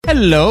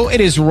Hello, it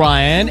is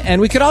Ryan,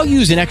 and we could all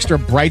use an extra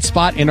bright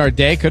spot in our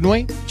day, couldn't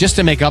we? Just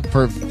to make up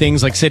for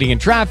things like sitting in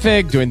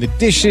traffic, doing the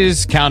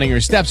dishes, counting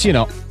your steps,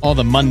 all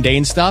the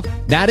mundane stuff.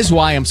 That is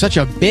why I'm such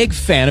a big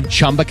fan of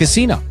Chumba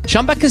Casino.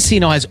 Chumba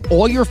Casino has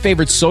all your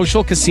favorite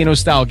social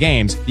casino-style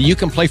games that you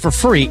can play for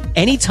free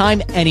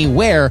anytime,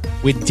 anywhere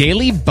with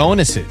daily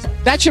bonuses.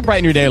 That should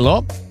brighten your day a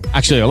little.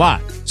 Actually, a lot.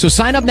 So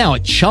sign up now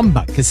at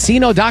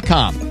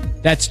ChumbaCasino.com.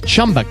 That's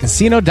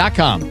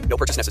ChumbaCasino.com. No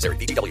purchase necessary.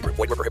 VGW Group.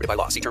 Void where prohibited by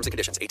law. See terms and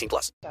conditions.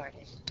 18+. All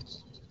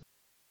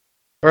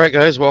right,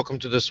 guys. Welcome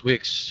to this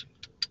week's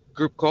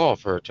group call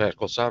for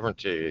Tactical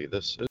Sovereignty.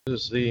 This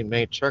is the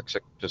Matrix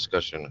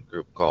discussion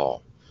group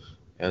call,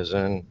 as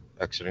in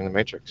exiting the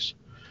Matrix.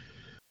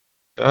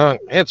 I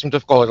had some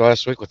difficulty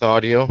last week with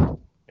audio,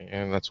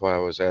 and that's why I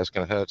was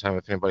asking ahead of time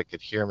if anybody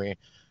could hear me.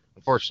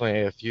 Unfortunately,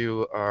 if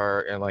you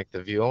are in like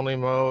the view-only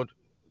mode,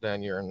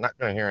 then you're not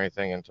going to hear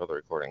anything until the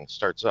recording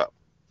starts up.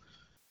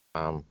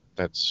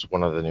 That's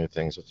one of the new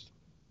things with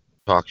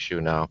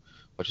TalkShoe now,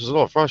 which is a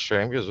little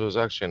frustrating because it was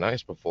actually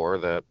nice before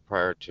that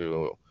prior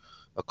to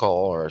a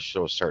call or a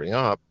show starting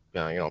up,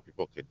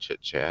 people could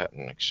chit-chat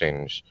and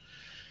exchange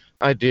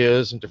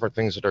ideas and different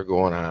things that are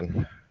going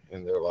on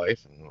in their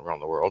life and around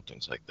the world,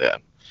 things like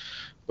that.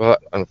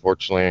 But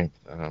unfortunately,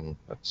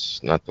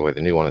 that's not the way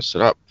the new one is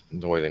set up.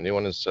 The way the new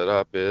one is set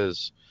up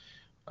is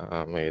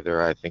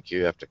either I think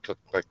you have to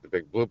click the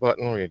big blue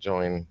button where you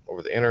join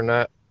over the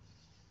internet,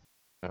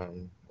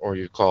 or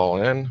you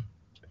call in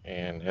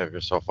and have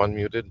yourself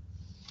unmuted.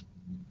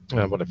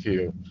 But if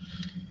you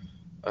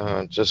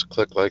just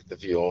click like the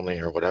view only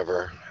or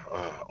whatever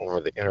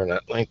over the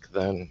internet link,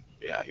 then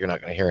you're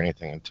not going to hear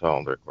anything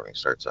until the recording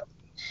starts up.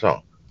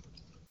 So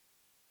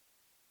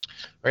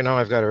right now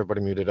I've got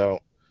everybody muted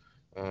out,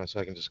 so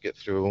I can just get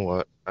through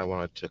what I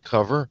wanted to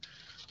cover.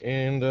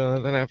 And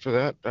then after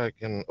that, I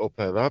can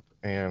open it up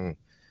and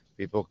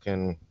people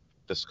can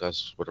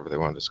discuss whatever they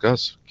want to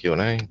discuss,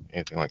 Q&A,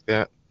 anything like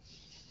that.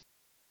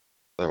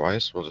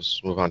 Otherwise, we'll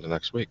just move on to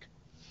next week.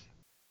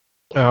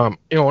 One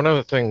of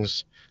the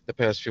things the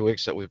past few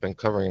weeks that we've been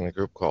covering in the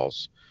group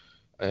calls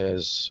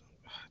is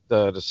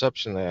the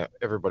deception that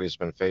everybody's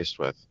been faced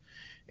with.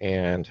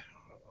 And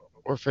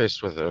we're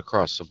faced with it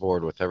across the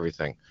board with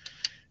everything.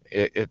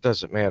 It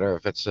doesn't matter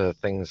if it's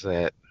things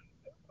that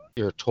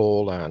you're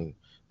told on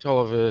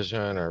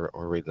television or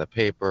reading the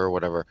paper or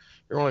whatever.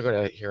 You're only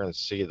going to hear and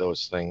see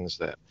those things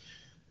that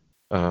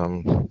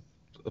the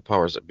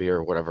powers that be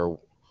or whatever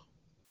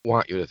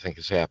want you to think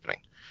is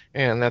happening.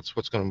 And that's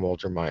what's going to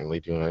mold your mind,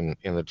 lead you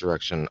in the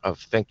direction of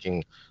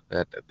thinking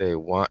that they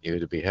want you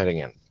to be heading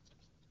in.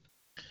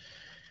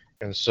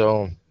 And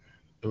so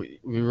we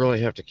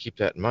really have to keep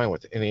that in mind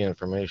with any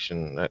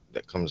information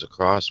that comes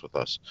across with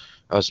us.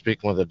 I was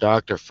speaking with a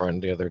doctor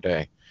friend the other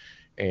day,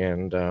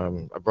 and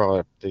I brought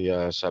up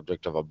the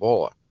subject of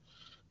Ebola,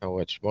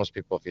 which most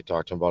people, if you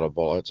talk to them about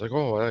Ebola, it's like,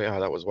 oh, yeah,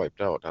 that was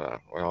wiped out.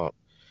 Well,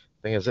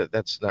 the thing is that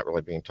that's not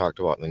really being talked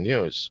about in the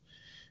news,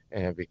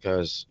 and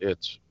because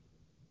it's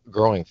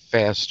growing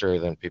faster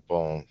than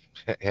people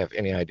have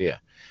any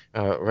idea.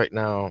 Right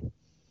now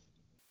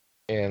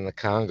in the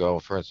Congo,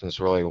 for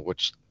instance, really,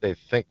 which they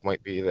think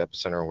might be the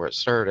epicenter where it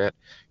started at,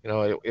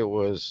 it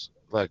was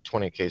like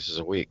 20 cases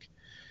a week.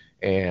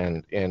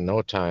 And in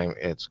no time,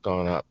 it's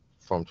gone up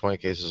from 20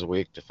 cases a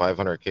week to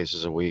 500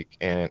 cases a week,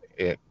 and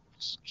it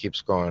keeps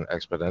growing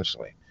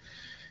exponentially.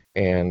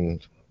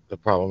 And the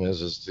problem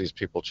is these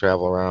people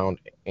travel around,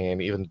 and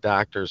even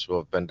doctors who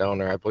have been down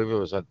there, I believe it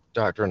was a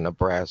doctor in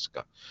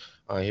Nebraska,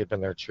 he had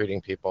been there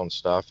treating people and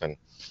stuff, and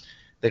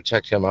they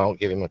checked him out,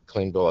 gave him a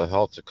clean bill of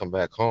health to come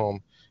back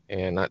home,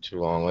 and not too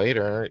long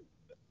later,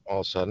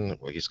 all of a sudden,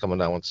 he's coming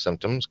down with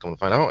symptoms, come to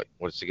find out,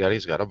 what's he got?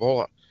 He's got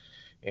Ebola.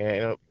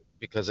 And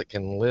because it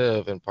can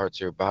live in parts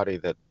of your body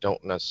that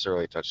don't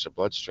necessarily touch the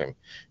bloodstream.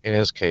 In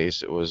his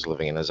case, it was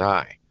living in his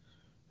eye,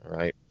 all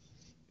right?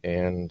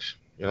 And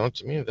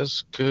to me,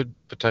 this could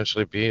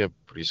potentially be a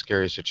pretty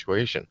scary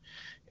situation.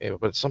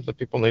 But it's something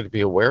people need to be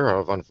aware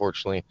of.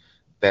 Unfortunately,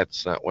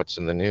 that's not what's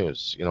in the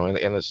news.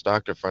 And this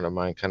doctor friend of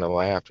mine kind of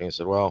laughed, and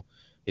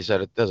he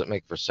said, it doesn't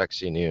make for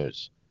sexy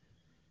news.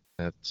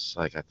 And it's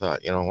like, I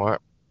thought, you know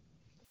what?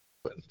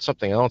 But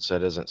something else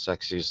that isn't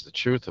sexy is the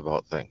truth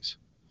about things.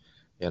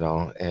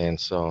 And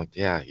so,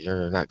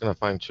 you're not going to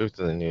find truth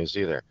in the news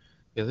either,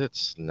 because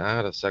it's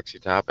not a sexy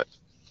topic.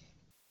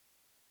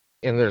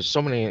 And there's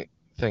so many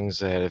things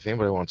that if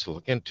anybody wants to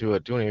look into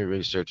it, do any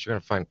research, you're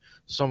going to find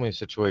so many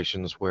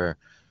situations where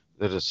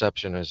the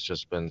deception has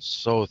just been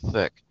so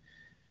thick.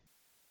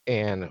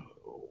 And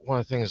one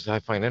of the things that I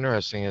find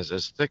interesting is,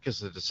 as thick as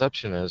the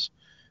deception is,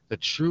 the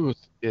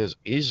truth is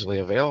easily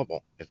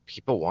available if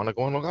people want to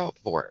go and look out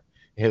for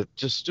it.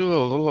 Just do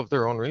a little of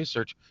their own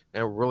research,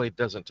 and it really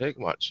doesn't take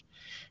much.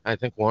 I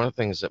think one of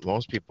the things that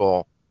most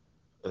people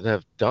that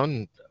have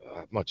done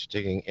much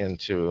digging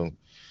into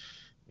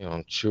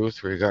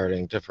truth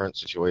regarding different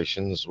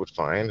situations would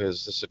find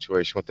is the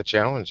situation with the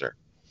Challenger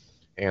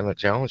and the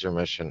Challenger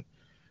mission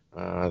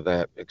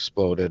that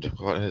exploded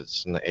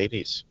in the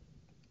 80s.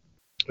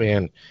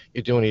 And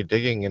you do any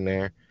digging in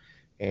there,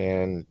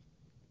 and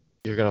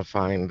you're going to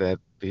find that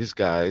these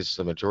guys,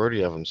 the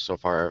majority of them so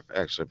far, have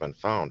actually been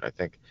found. I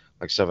think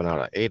like 7 out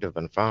of 8 have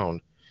been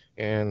found,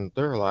 and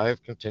they're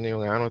alive,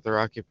 continuing on with their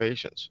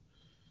occupations.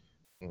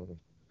 Mm,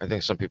 I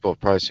think some people have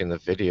probably seen the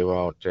video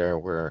out there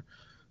where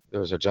there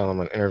was a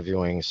gentleman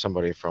interviewing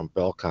somebody from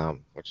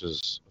Belcom, which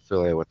is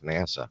affiliated with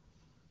NASA,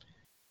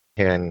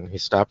 and he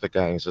stopped the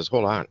guy and he says,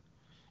 "Hold on."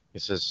 He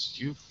says,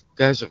 "You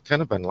guys have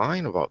kind of been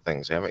lying about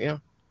things, haven't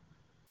you?"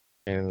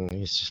 And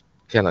he's just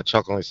kind of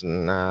chuckling. He said,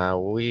 "Nah,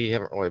 we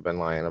haven't really been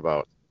lying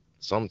about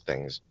some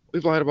things.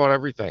 We've lied about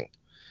everything."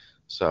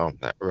 So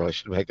that really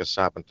should make us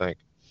stop and think.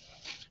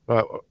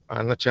 But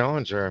on the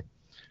Challenger,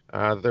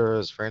 there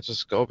is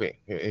Francis Scobie.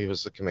 He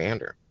was the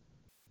commander,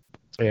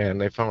 and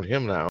they found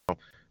him now.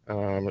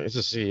 He's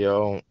a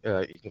CEO.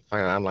 You can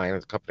find it online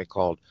at a company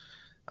called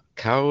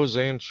Cows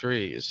and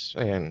Trees.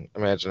 And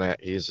imagine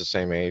that he's the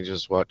same age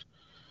as what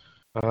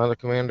the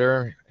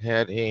commander,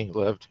 had he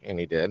lived, and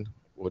he did,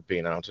 would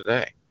be now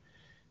today.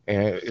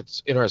 And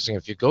it's interesting,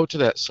 if you go to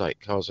that site,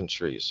 Cows and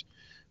Trees,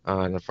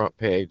 on the front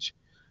page,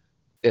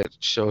 it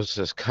shows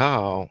this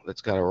cow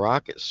that's got a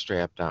rocket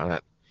strapped on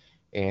it,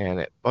 and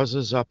it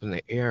buzzes up in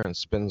the air and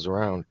spins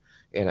around,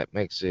 and it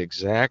makes the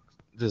exact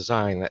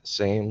design, that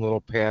same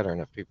little pattern,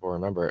 if people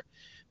remember it,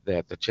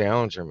 that the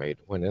Challenger made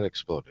when it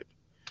exploded.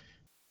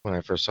 When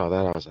I first saw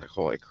that, I was like,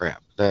 holy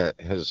crap, that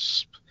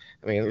has,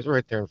 I mean, it was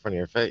right there in front of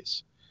your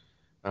face.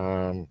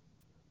 Um,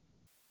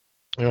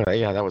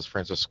 yeah, that was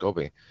Francis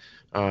Scobie.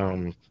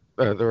 Um,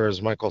 there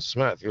was Michael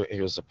Smith.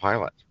 He was the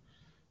pilot.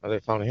 They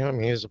found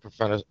him. He's a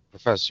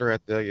professor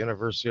at the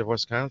University of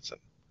Wisconsin.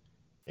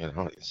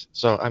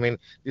 So I mean,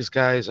 these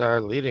guys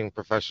are leading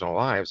professional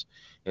lives.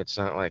 It's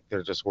not like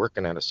they're just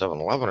working at a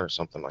 7-Eleven or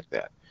something like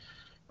that.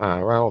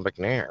 Ronald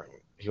McNair,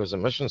 he was a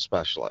mission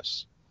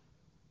specialist,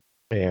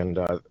 and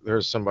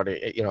there's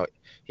somebody,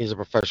 he's a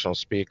professional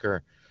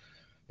speaker,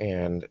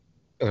 and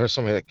there's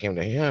somebody that came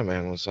to him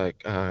and was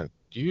like,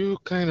 "Do you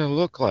kind of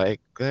look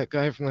like that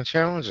guy from the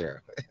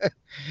Challenger?"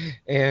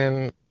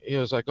 And he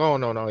was like, "Oh,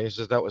 no, no." He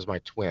says, "That was my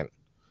twin.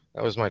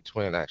 That was my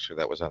twin, actually,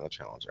 that was on the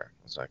Challenger."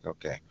 It's like,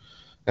 okay.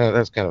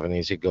 That's kind of an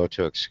easy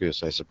go-to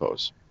excuse, I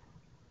suppose.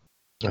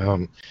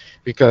 Um,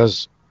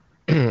 because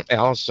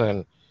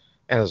Allison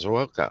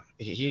Anazwilka,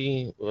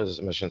 he was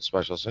a mission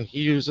specialist, and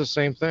he used the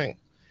same thing.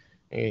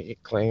 He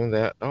claimed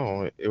that,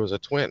 oh, it was a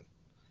twin.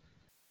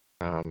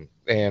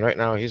 And right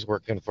now he's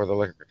working for the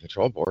Liquor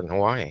Control Board in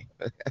Hawaii.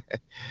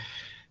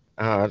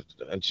 uh,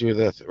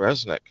 Judith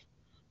Resnick,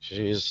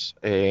 she's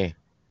a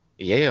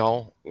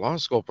Yale Law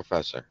School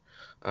professor.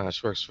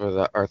 She works for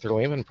the Arthur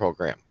Lehman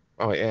program.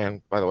 Oh,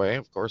 and by the way,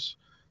 of course,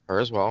 her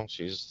as well.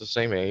 She's the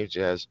same age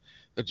as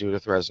the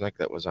Judith Resnick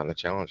that was on the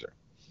Challenger.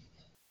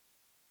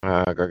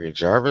 Gregory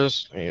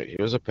Jarvis, he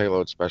was a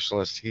payload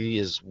specialist. He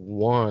is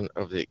one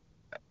of the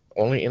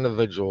only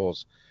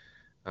individuals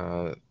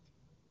uh,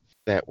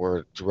 that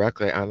were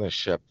directly on the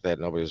ship that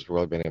nobody's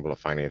really been able to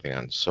find anything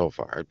on so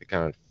far. It'd be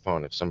kind of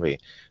fun if somebody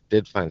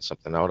did find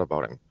something out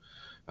about him.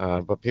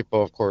 But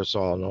people, of course,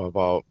 all know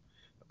about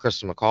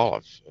Krista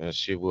McAuliffe.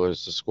 She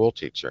was the school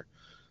teacher.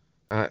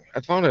 I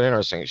found it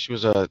interesting. She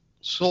was a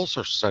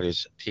social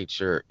studies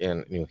teacher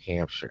in New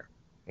Hampshire.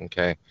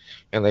 Okay.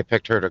 And they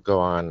picked her to go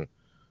on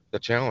the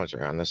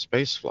Challenger on the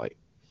space flight.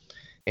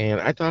 And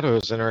I thought it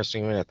was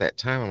interesting even at that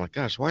time. I'm like,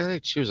 gosh, why do they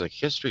choose a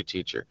history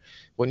teacher?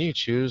 Wouldn't you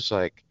choose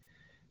like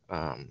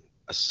a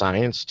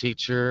science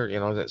teacher,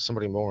 that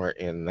somebody more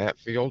in that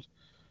field?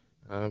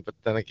 But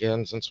then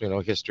again, since we know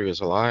history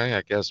is a lie,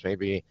 I guess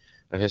maybe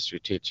a history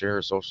teacher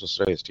or social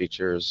studies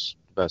teacher is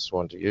the best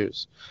one to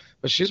use.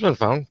 But she's been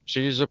found.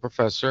 She's a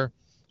professor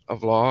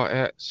of law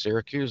at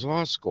Syracuse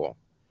Law School.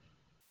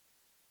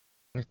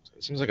 It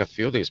seems like a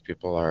few of these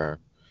people are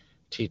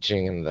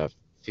teaching in the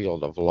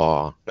field of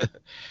law,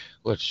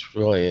 which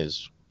really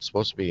is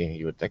supposed to be,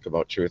 you would think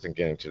about truth and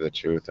getting to the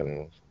truth.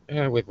 And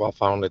yeah, we've all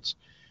found it's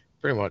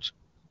pretty much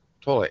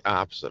totally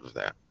opposite of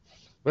that.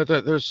 But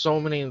there's so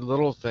many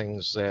little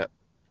things that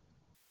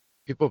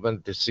people have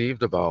been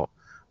deceived about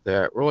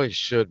that really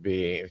should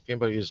be, if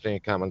anybody used any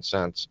common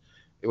sense,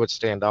 it would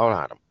stand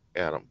out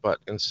at them. But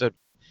instead,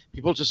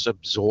 people just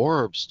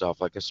absorb stuff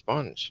like a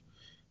sponge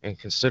and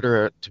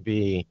consider it to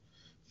be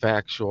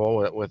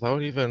factual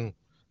without even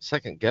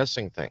second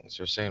guessing things.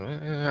 They're saying,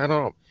 I don't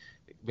know,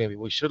 maybe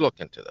we should look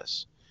into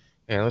this.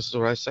 And this is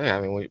what I say. I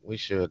mean, we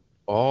should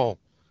all,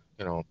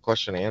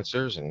 question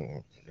answers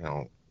and,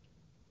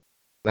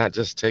 not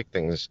just take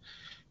things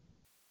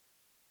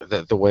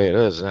the way it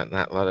is, and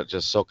not let it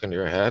just soak into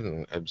your head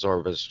and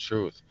absorb as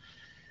truth.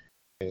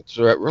 It's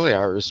really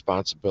our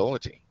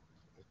responsibility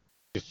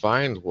to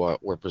find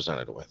what we're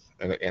presented with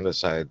and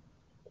decide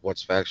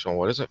what's factual and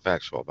what isn't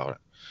factual about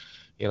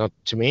it.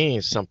 To me,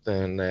 it's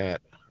something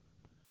that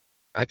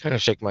I kind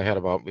of shake my head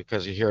about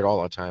because you hear it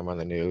all the time on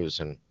the news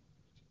and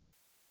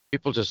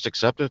people just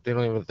accept it. They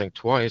don't even think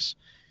twice.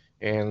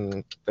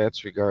 And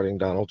that's regarding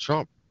Donald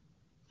Trump.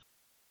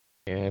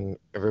 And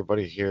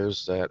everybody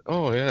hears that,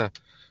 oh, yeah,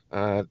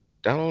 uh,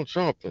 Donald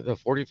Trump, the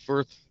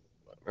 44th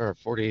or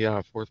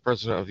 44th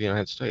president of the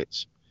United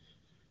States.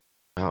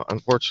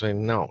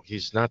 Unfortunately, no,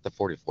 he's not the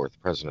 44th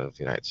president of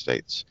the United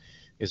States.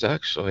 He's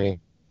actually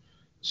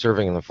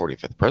serving in the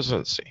 45th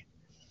presidency.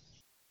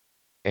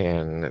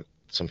 And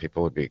some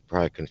people would be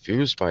probably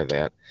confused by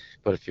that.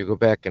 But if you go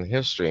back in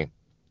history,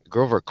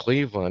 Grover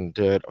Cleveland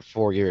did a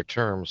 4-year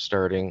term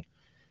starting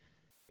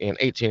in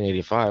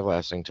 1885,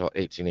 lasting until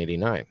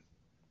 1889.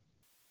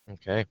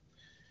 Okay.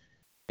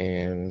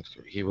 And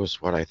he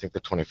was what I think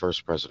the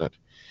 21st president.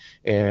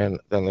 And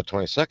then the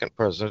 22nd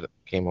president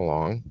came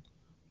along,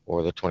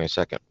 or the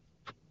 22nd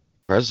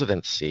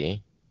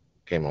presidency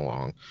came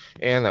along,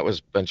 and that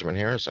was Benjamin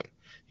Harrison.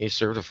 He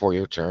served a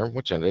 4-year term,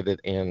 which ended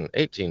in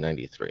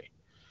 1893.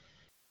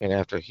 And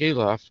after he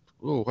left,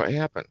 what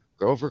happened?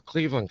 Grover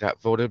Cleveland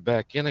got voted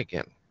back in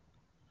again.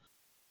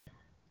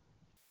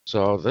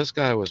 So this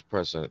guy was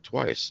president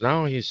twice.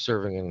 Now he's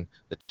serving in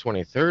the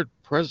 23rd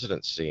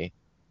presidency,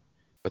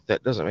 but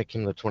that doesn't make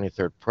him the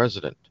 23rd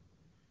president.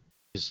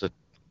 He's the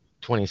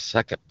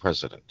 22nd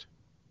president.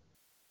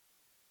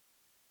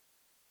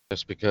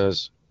 Just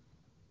because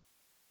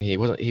he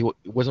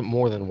wasn't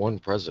more than one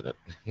president.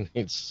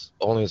 He's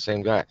only the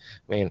same guy. I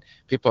mean,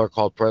 people are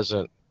called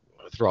president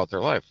throughout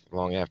their life,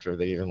 long after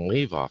they even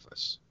leave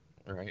office.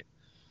 All right.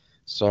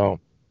 So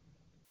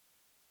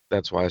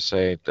that's why I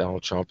say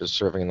Donald Trump is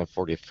serving in the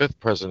 45th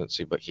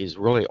presidency, but he's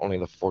really only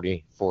the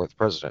 44th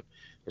president.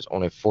 There's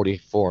only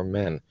 44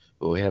 men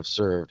who have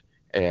served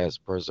as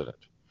president.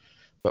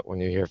 But when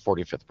you hear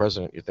 45th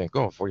president, you think,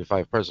 oh,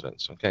 45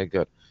 presidents. Okay,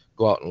 good.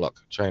 Go out and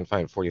look. Try and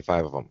find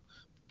 45 of them,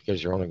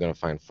 because you're only going to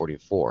find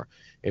 44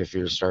 if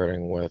you're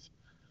starting with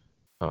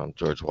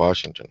George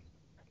Washington.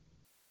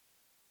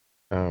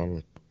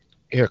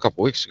 Here a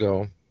couple weeks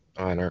ago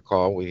on our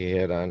call, we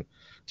had on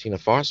Tina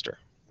Foster.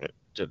 It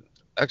did an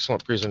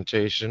excellent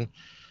presentation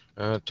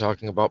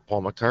talking about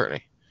Paul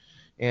McCartney.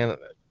 And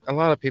a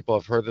lot of people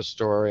have heard the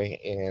story,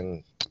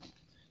 and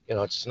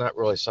it's not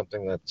really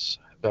something that's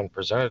been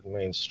presented in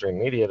mainstream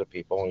media to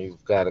people.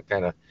 You've got to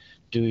kind of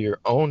do your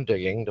own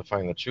digging to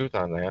find the truth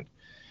on that.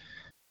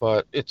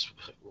 But it's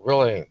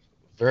really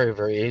very,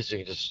 very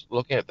easy just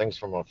looking at things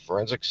from a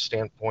forensic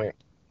standpoint.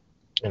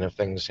 And if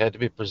things had to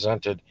be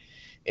presented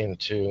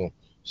into,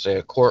 say,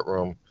 a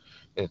courtroom,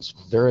 it's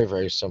very,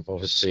 very simple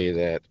to see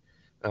that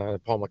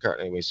Paul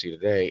McCartney we see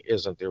today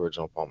isn't the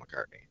original Paul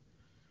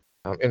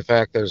McCartney. In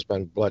fact, there's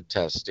been blood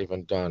tests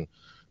even done.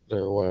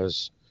 There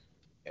was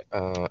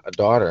a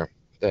daughter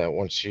that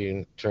when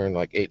she turned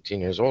like 18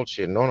 years old,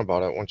 she had known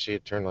about it. When she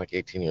had turned like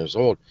 18 years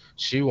old,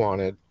 she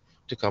wanted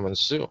to come and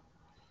sue,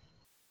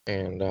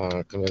 and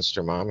convinced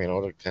her mom,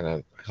 to kind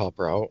of help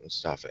her out and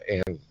stuff.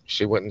 And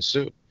she went and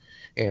sued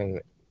and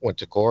went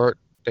to court.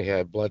 They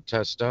had blood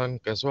tests done.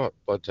 Guess what?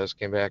 Blood test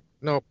came back.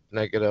 Nope,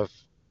 negative,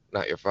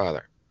 not your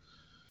father.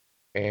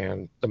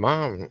 And the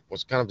mom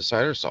was kind of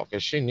beside herself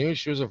because she knew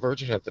she was a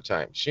virgin at the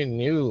time. She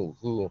knew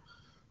who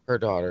her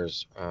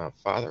daughter's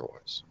father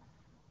was.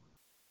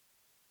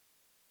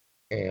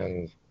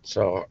 And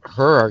so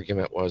her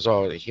argument was,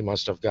 oh, he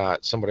must have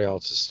got somebody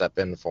else to step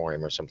in for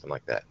him or something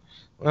like that.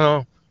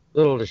 Well,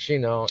 little does she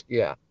know,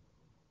 yeah,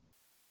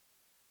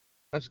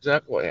 that's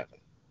exactly what happened.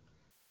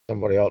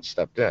 Somebody else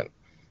stepped in.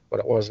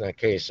 But it wasn't a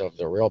case of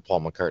the real Paul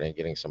McCartney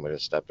getting somebody to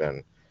step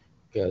in,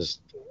 because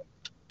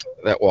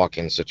that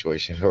walk-in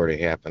situation had already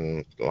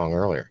happened long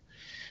earlier.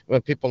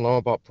 But people know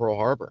about Pearl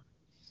Harbor,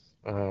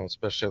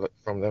 especially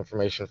from the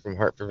information from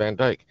Hartford Van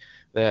Dyke,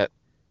 that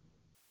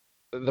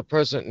the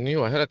president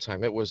knew ahead of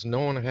time. It was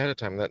known ahead of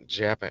time that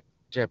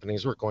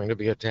Japanese were going to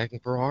be attacking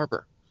Pearl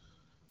Harbor.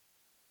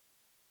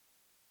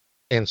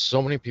 And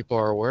so many people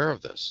are aware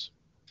of this.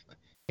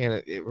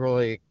 And it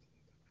really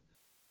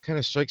kind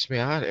of strikes me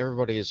odd.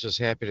 Everybody is just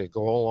happy to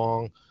go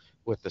along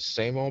with the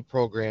same old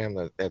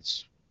program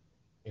that's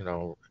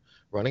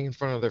running in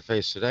front of their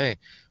face today,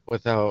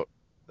 without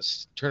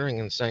turning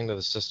and saying to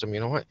the system, you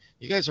know what,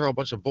 you guys are all a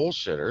bunch of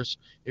bullshitters.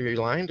 You're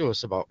lying to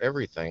us about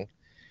everything.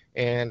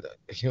 And,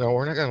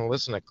 we're not going to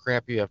listen to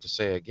crap you have to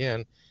say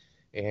again.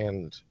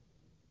 And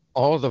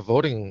all of the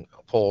voting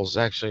polls,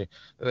 actually,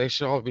 they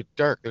should all be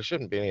dark. There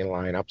shouldn't be any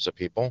lineups of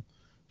people.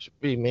 Should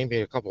be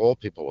maybe a couple old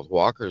people with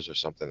walkers or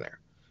something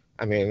there.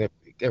 I mean,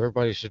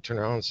 everybody should turn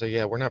around and say,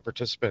 yeah, we're not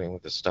participating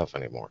with this stuff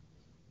anymore.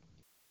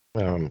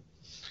 And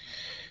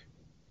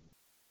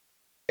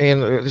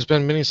there's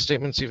been many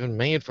statements even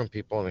made from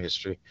people in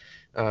history.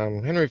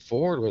 Henry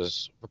Ford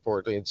was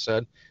reportedly had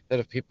said that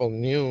if people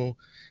knew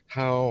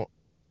how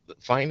the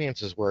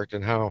finances worked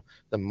and how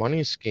the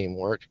money scheme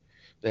worked,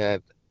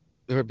 that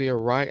there would be a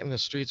riot in the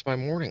streets by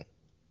morning.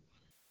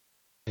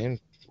 And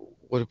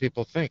what do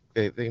people think?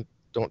 They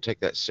don't take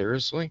that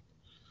seriously.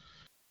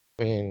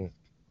 I mean,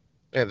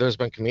 yeah, there's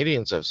been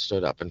comedians that have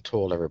stood up and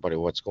told everybody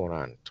what's going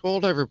on,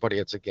 told everybody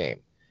it's a game,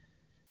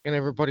 and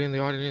everybody in the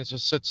audience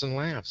just sits and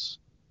laughs.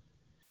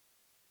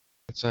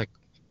 It's like,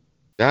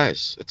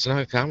 guys, it's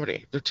not a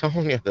comedy. They're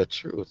telling you the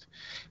truth.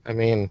 I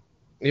mean,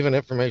 even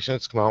information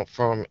that's come out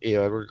from E.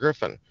 Edward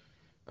Griffin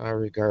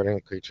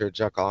regarding Creature of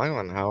Jekyll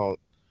Island, how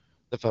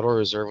the Federal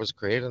Reserve was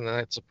created and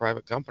that it's a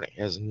private company.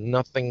 It has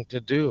nothing to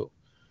do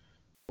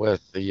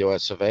with the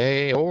US of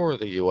A or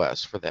the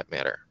US for that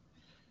matter.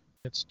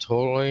 It's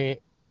totally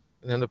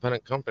an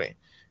independent company.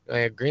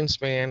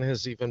 Greenspan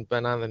has even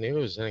been on the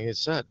news, and he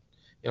said,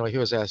 he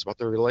was asked about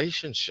the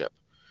relationship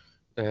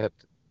that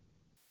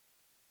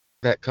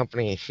that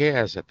company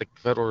has, that the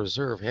Federal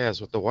Reserve has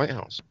with the White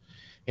House.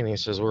 And he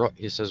says,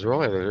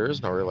 really, there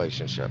is no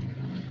relationship.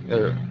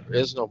 There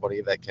is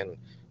nobody that can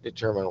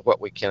determine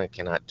what we can and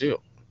cannot do.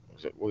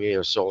 We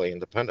are solely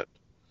independent.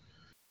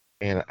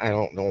 And I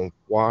don't know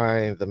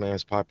why the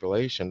mass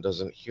population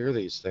doesn't hear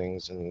these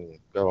things and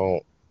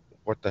go,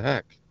 what the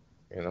heck,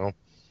 you know?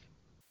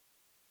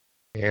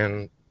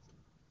 And,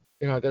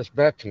 I guess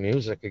back to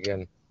music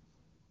again,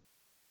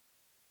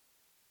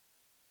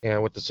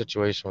 and with the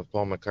situation with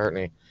Paul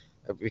McCartney,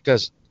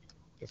 because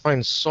you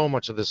find so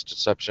much of this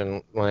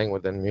deception lying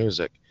within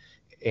music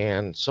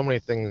and so many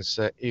things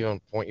that even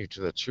point you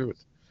to the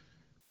truth.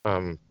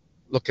 Um,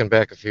 Looking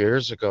back a few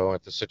years ago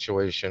at the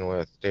situation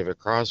with David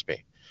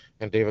Crosby,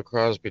 and David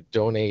Crosby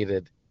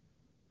donated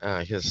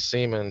his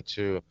semen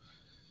to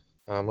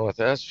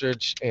Melissa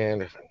Etheridge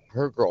and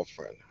her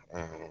girlfriend.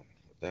 What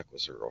the heck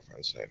was her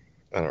girlfriend's name?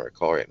 I don't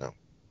recall right now.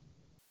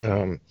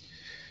 Um,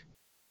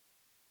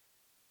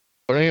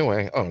 but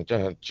anyway,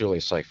 Julie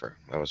Cypher,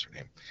 that was her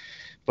name.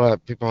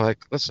 But people are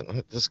like,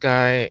 listen, this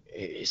guy,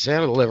 he's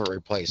had a liver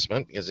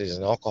replacement because he's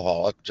an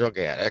alcoholic, drug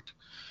addict.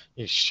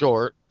 He's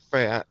short,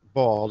 fat,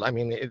 bald. I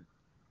mean,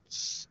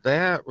 is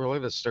that really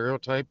the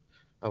stereotype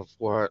of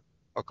what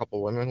a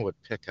couple women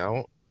would pick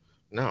out?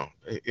 No,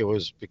 it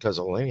was because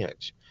of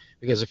lineage.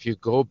 Because if you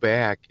go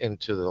back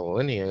into the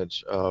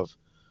lineage of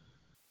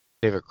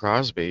David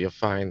Crosby, you'll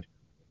find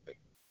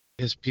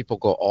his people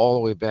go all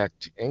the way back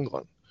to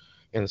England.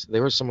 And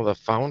they were some of the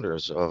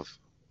founders of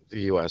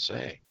the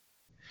USA.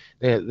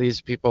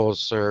 These people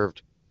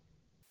served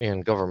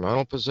in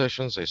governmental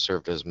positions, they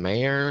served as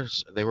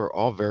mayors, they were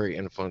all very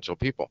influential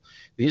people.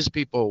 These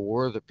people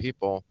were the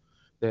people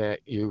that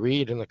you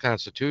read in the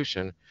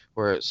Constitution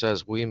where it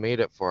says we made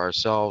it for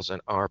ourselves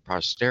and our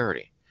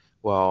posterity.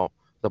 Well,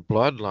 the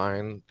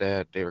bloodline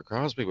that David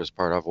Crosby was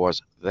part of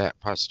was that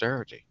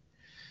posterity.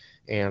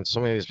 And so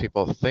many of these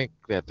people think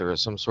that there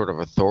is some sort of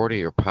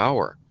authority or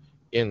power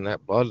in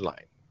that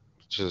bloodline,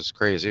 which is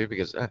crazy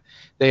because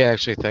they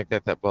actually think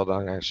that that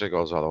bloodline actually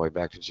goes all the way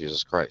back to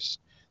Jesus Christ.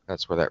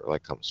 That's where that really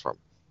comes from.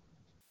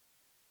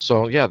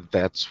 So yeah,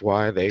 that's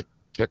why they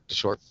picked the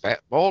short,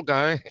 fat, bald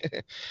guy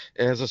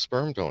as a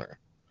sperm donor.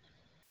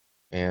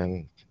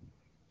 And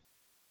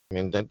I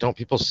mean, don't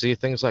people see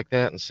things like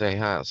that and say,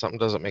 something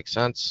doesn't make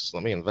sense.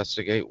 Let me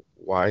investigate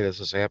why this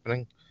is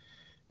happening.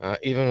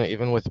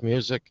 Even with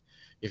music,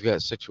 you've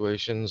got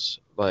situations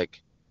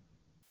like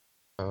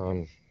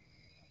um,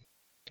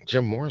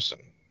 Jim Morrison.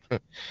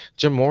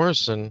 Jim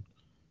Morrison,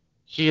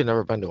 he had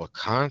never been to a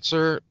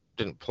concert,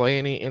 didn't play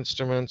any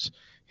instruments,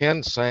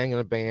 hadn't sang in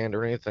a band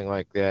or anything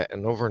like that.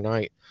 And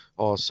overnight,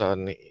 all of a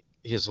sudden,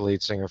 he's the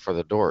lead singer for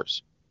The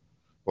Doors.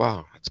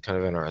 Wow, that's kind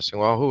of interesting.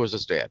 Well, who was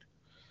his dad?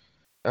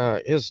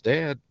 His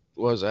dad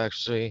was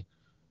actually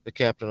the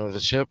captain of the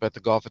ship at the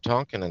Gulf of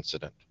Tonkin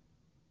incident,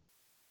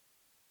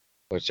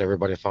 which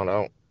everybody found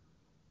out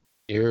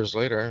years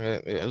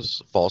later it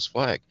was a false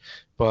flag.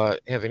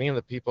 But have any of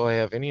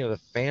the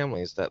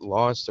families that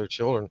lost their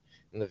children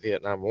in the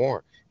Vietnam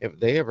War, if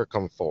they ever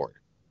come forward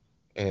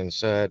and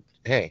said,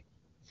 hey,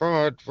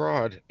 fraud,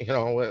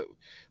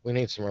 we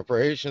need some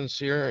reparations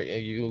here,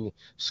 you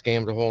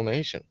scammed a whole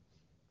nation.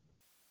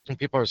 And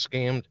people are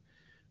scammed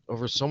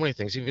over so many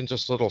things, even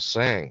just little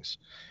sayings,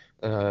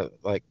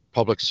 like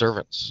public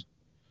servants.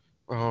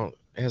 Well,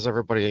 as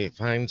everybody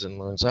finds and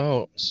learns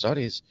out,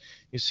 studies,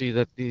 you see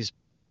that these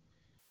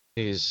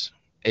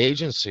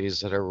agencies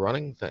that are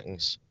running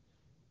things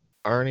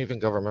aren't even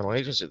governmental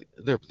agencies.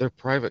 They're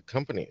private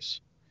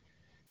companies.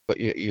 But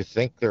you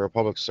think they're a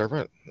public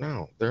servant?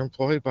 No, they're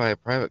employed by a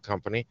private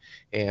company,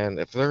 and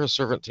if they're a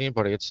servant to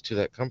anybody, it's to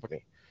that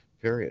company.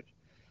 Period.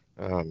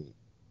 Um,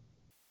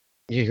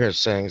 you hear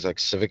sayings like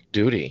civic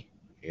duty,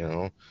 you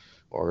know,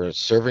 or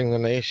serving the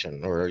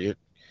nation, or you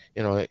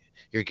know,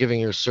 you're giving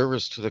your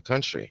service to the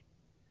country.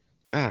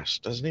 Gosh,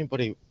 doesn't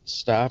anybody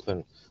stop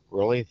and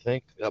really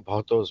think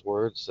about those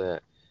words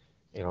that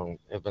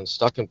have been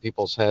stuck in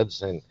people's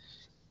heads, and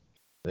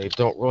they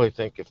don't really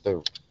think if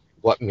they're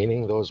what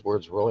meaning those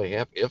words really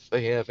have, if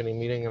they have any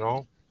meaning at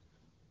all.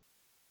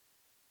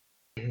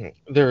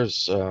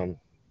 There's a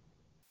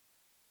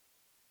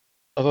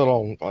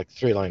little like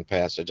 3-line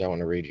passage I want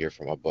to read here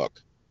from a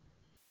book,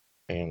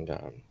 and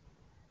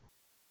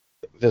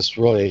this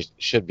really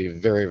should be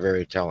very,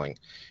 very telling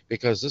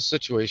because this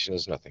situation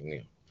is nothing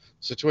new.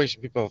 The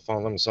situation people have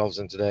found themselves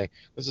in today,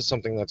 this is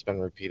something that's been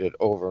repeated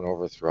over and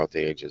over throughout the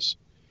ages.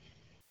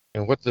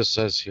 And what this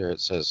says here, it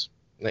says,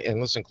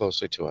 and listen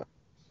closely to it,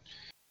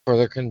 for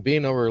there can be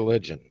no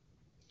religion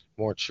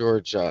more true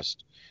or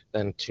just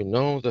than to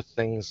know the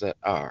things that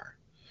are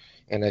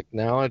and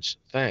acknowledge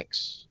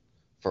thanks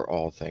for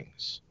all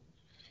things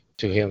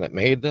to him that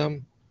made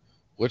them,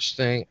 which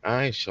thing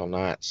I shall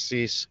not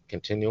cease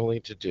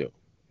continually to do,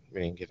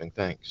 meaning giving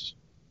thanks.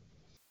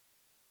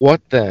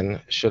 What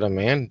then should a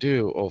man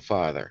do, O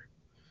Father,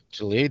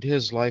 to lead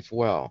his life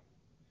well,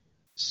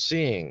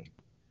 seeing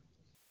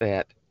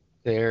that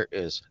there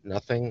is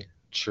nothing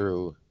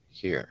true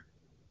here.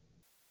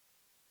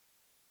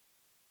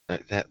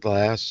 That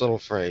last little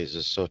phrase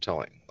is so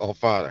telling. Oh,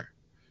 Father,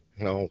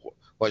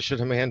 what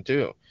should a man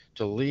do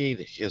to lead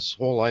his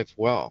whole life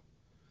well,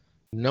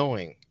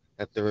 knowing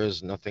that there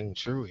is nothing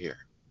true here,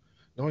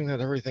 knowing that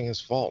everything is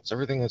false,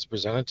 everything that's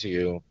presented to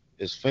you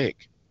is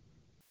fake.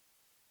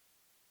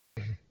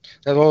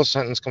 That little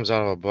sentence comes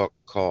out of a book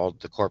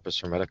called The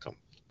Corpus Hermeticum.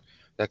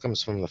 That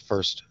comes from the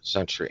first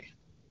century,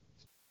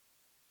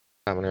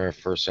 common era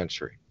first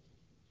century.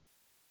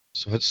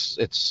 So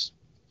it's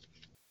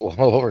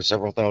well over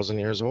several thousand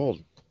years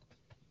old.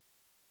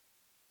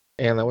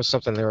 And that was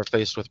something they were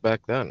faced with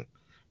back then.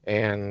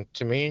 And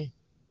to me,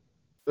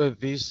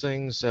 these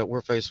things that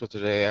we're faced with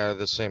today are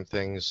the same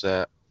things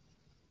that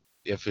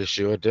if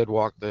Yeshua did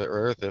walk the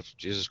earth, if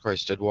Jesus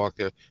Christ did walk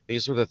the earth,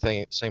 these were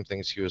the same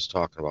things he was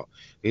talking about.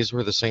 These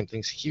were the same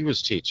things he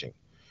was teaching,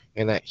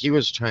 and that he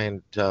was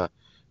trying to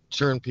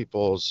turn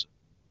people's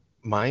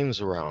minds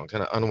around,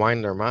 kind of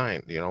unwind their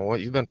mind.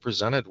 What you've been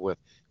presented with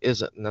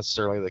isn't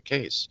necessarily the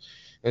case.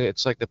 And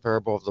it's like the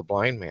parable of the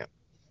blind man.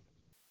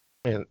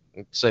 And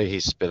say he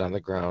spit on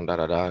the ground, da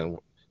da da, and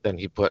then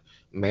he put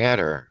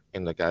matter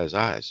in the guy's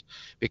eyes.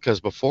 Because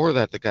before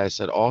that, the guy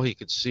said all he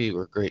could see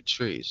were great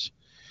trees.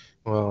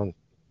 Well,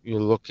 you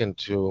look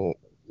into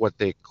what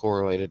they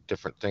correlated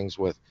different things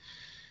with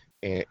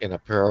in a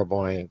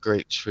parable, and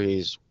great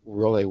trees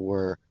really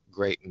were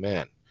great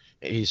men.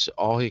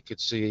 All he could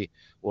see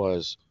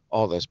was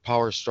all this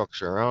power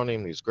structure around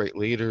him, these great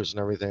leaders and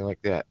everything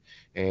like that.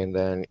 And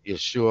then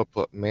Yeshua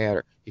put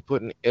matter. He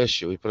put an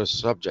issue. He put a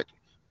subject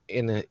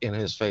in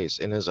his face,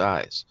 in his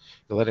eyes,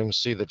 to let him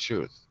see the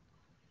truth.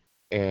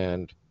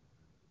 And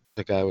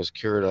the guy was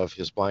cured of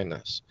his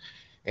blindness.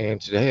 And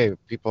today,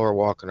 people are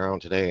walking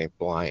around today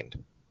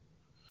blind.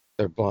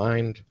 They're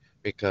blind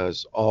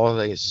because all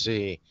they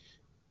see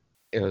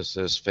is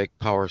this fake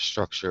power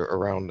structure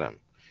around them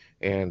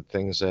and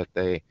things that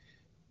they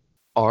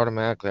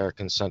automatically are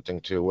consenting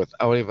to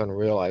without even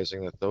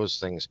realizing that those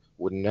things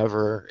would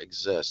never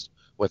exist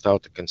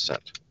without the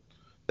consent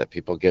that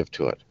people give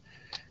to it,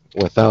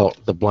 without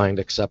the blind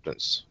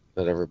acceptance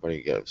that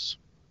everybody gives.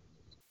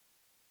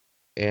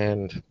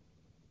 And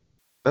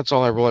that's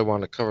all I really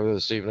want to cover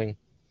this evening.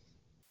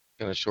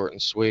 Kind of short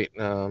and sweet.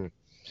 I'll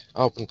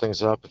open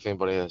things up. If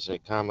anybody has any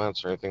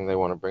comments or anything they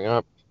want to bring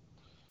up,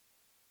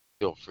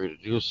 feel free to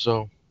do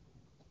so.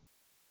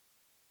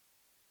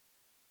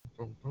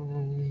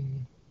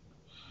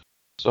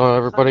 So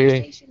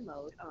everybody's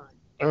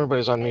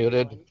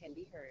unmuted.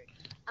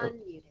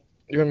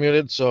 You're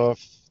unmuted, so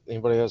if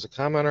anybody has a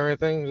comment or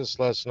anything, just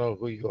let us know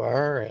who you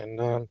are and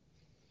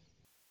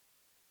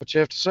what you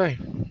have to say.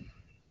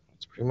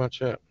 That's pretty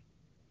much it.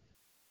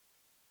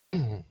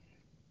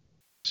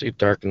 See,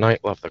 Dark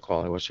Knight left the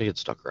call. I wish he had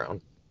stuck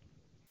around.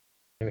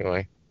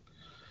 Anyway.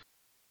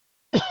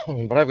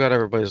 But I've got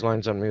everybody's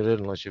lines unmuted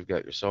unless you've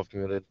got yourself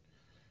muted.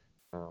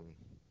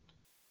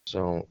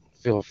 So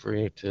feel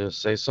free to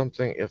say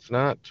something. If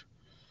not,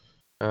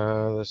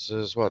 this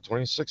is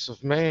 26th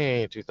of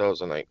May,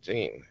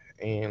 2019.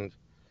 And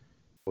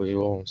we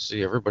will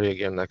see everybody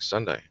again next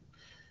Sunday.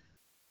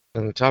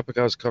 And the topic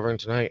I was covering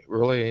tonight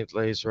really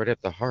lays right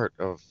at the heart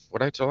of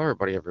what I tell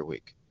everybody every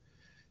week.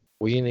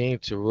 We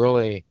need to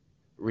really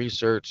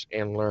research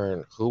and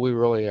learn who we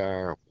really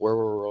are, where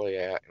we're really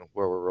at, and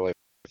where we're really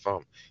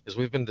from. Because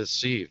we've been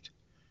deceived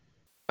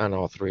on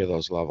all three of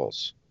those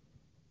levels.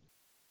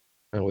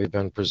 And we've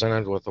been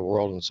presented with the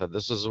world and said,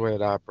 this is the way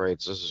it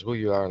operates, this is who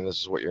you are, and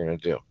this is what you're going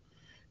to do.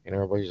 And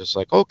everybody's just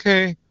like,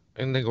 okay,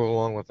 and they go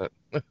along with it.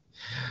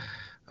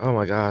 Oh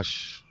my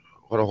gosh,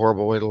 what a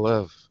horrible way to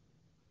live.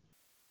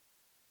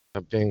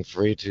 Of being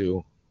free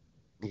to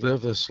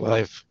live this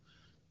life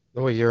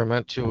the way you're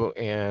meant to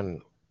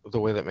and the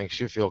way that makes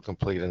you feel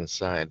complete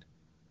inside.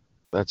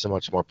 That's a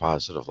much more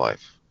positive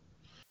life.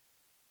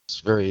 It's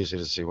very easy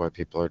to see why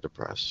people are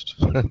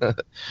depressed.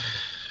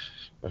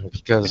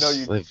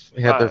 Because they've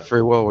had their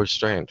free will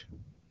restrained.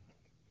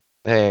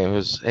 Hey,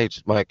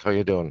 Mike, how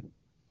you doing?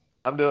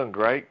 I'm doing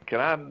great. Can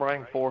I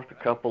bring forth a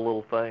couple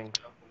little things?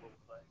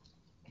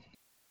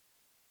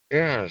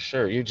 Yeah,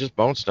 sure. You just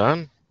bounced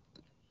on?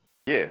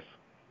 Yes.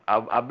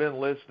 I've been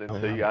listening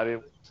to you. I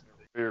didn't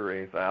hear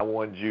anything. I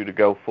wanted you to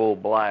go full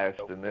blast,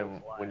 and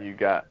then when you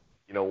got,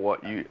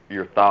 what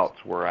your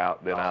thoughts were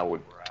out, then I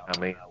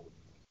mean.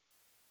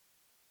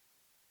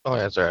 Oh,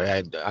 that's all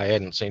right. I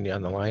hadn't seen you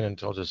on the line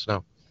until just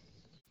now.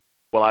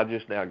 Well, I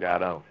just now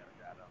got on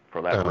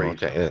for that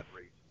reason. Okay.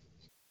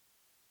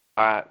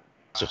 All right.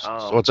 So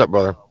what's up,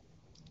 brother?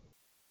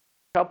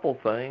 Couple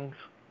things.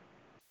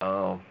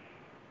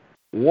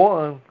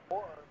 One,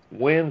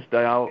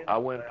 Wednesday I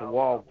went to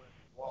walk.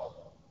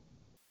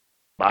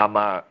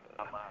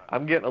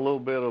 I'm getting a little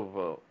bit of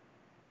a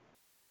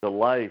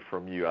delay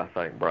from you, I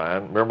think,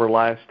 Brian. Remember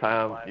last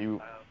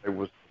time it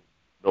was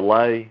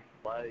delay?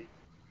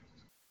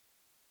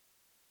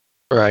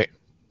 Right.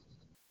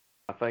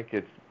 I think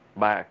it's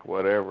back,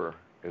 whatever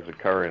is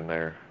occurring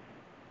there.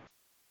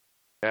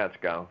 Yeah, it's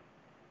gone.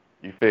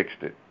 You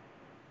fixed it.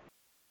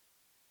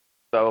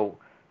 So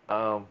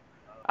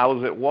I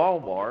was at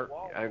Walmart.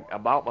 I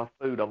bought my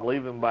food. I'm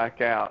leaving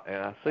back out, and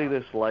I see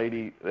this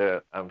lady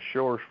that I'm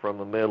sure is from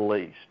the Middle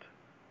East.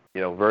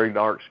 You know, very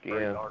dark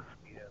skin,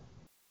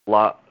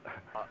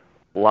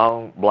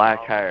 long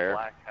black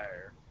hair,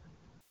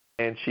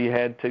 and she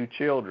had two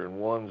children.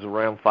 One's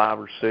around 5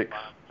 or 6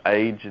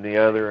 age, and the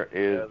other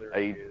is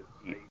age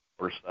 8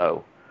 or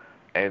so.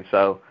 And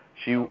so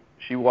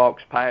she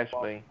walks past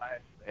me,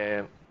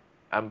 and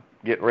I'm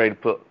getting ready to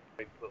put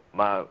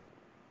my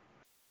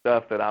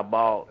stuff that I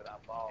bought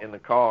in the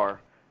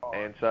car,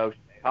 and so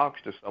she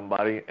talks to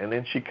somebody, and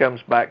then she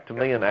comes back to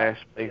me and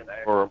asks me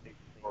for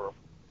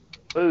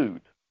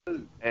food.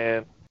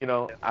 And you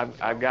know,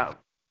 I got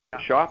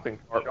a shopping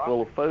cart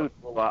full of food,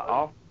 so I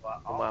offered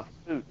her my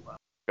food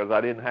because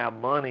I didn't have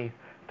money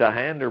to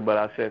hand her. But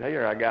I said,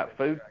 "Here, I got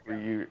food for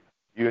you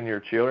and your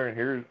children.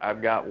 Here's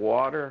I've got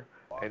water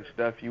and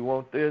stuff. You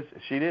want this?"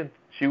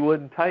 She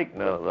wouldn't take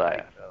none of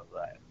that.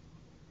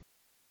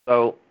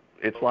 So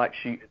it's like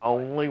she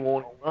only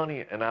wanted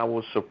money, and I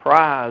was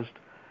surprised.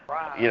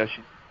 You know, she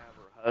didn't have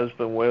her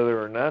husband with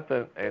her or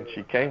nothing, and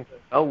she came from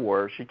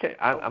nowhere. She came.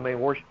 I mean,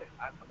 where she came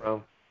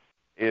from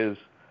is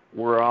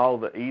where all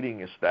the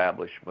eating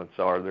establishments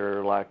are.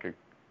 They're like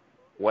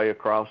way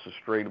across the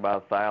street,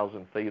 about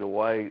 1,000 feet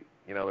away.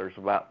 You know, there's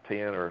about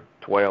 10 or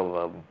 12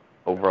 of them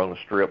over on the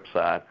strip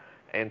side,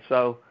 and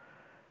so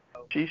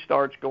she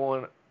starts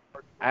going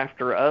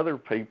after other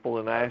people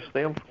and asks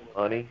them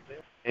for money.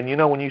 And you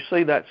know, when you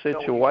see that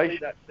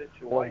situation,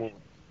 with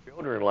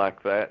children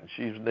like that, and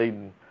she's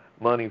needing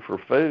money for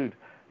food,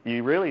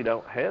 you really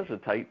don't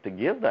hesitate to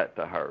give that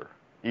to her.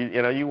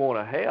 You know, you want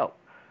to help.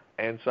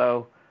 And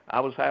so I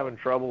was having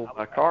trouble with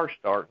my car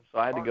starting, so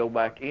I had to go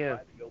back in.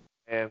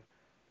 And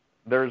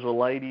there's a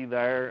lady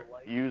there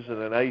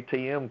using an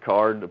ATM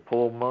card to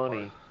pull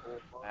money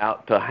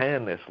out to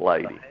hand this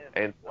lady.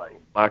 And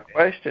my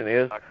question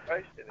is,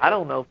 I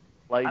don't know if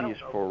this lady is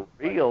for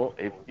real,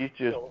 if she's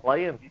just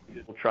playing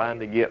people trying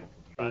to get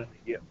money,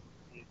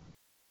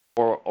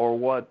 or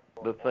what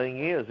the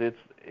thing is.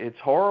 It's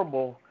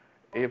horrible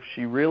if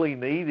she really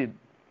needed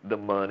the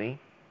money,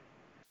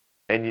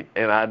 and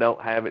I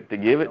don't have it to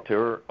give it to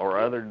her, or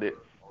other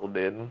people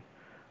didn't,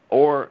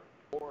 or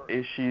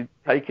is she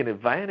taking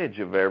advantage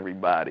of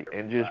everybody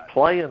and just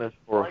playing us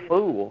for a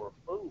fool,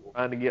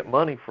 trying to get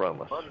money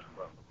from us?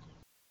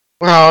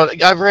 Well,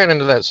 I've ran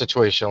into that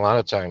situation a lot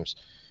of times.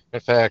 In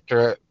fact,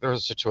 there was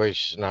a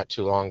situation not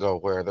too long ago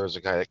where there was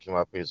a guy that came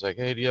up. He's like,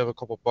 "Hey, do you have a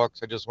couple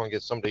bucks? I just want to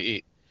get something to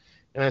eat."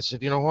 And I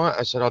said, "You know what?"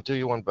 I said, "I'll do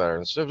you one better.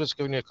 Instead of just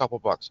giving you a couple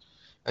bucks,"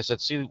 I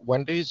said, "See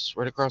Wendy's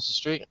right across the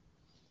street?"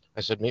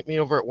 I said, "Meet me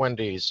over at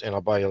Wendy's and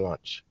I'll buy you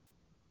lunch."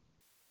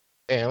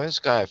 And this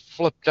guy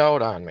flipped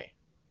out on me.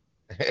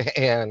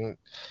 And,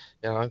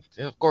 you know,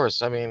 of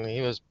course, I mean, he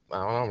was, I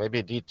don't know, maybe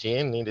a DT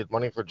and needed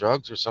money for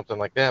drugs or something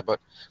like that, but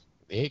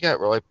he got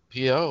really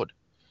PO'd.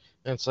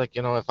 And it's like,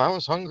 you know, if I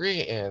was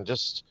hungry and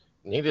just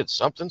needed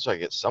something so I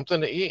get something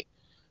to eat,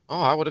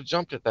 oh, I would have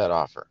jumped at that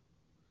offer.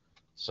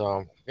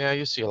 So, yeah,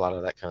 you see a lot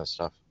of that kind of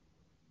stuff.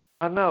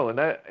 I know,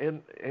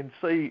 and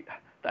see,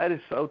 that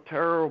is so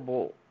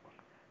terrible.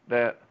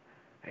 That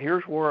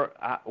here's where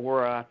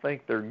I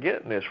think they're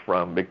getting this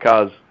from,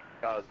 because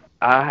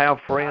I have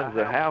friends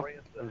that have friends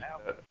that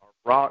are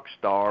rock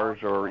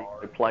stars or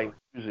they play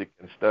music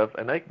and stuff,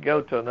 and they can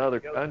go to another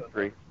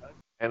country.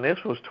 And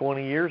this was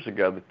 20 years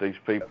ago that these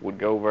people would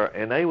go over,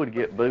 and they would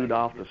get booed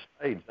off the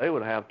stage. They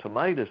would have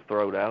tomatoes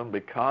thrown at them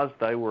because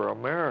they were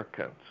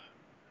Americans.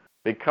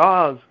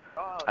 Because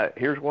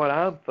here's what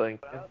I'm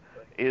thinking: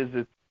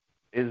 is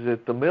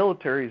that the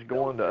military is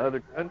going to other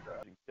countries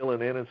and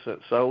killing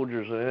innocent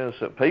soldiers and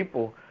innocent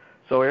people.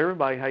 So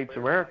everybody hates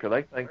America.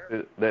 They think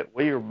that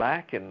we are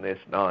backing this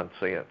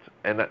nonsense,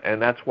 and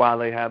that's why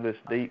they have this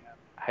deep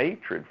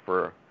hatred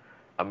for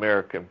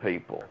American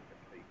people.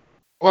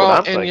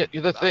 Well, and yet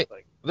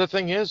the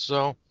thing is,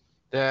 though,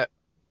 that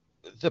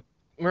the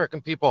American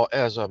people,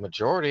 as a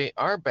majority,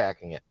 are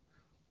backing it.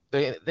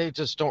 They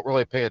just don't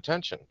really pay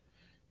attention.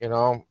 You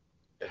know,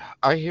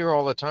 I hear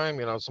all the time,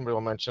 you know, somebody will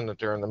mention that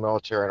they're in the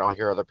military, and I'll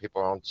hear other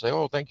people around say,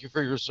 "Oh, thank you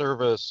for your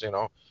service." You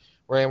know,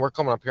 we're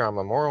coming up here on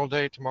Memorial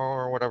Day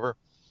tomorrow or whatever,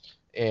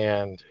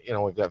 and you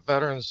know, we've got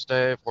Veterans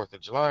Day, 4th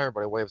of July,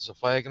 everybody waves the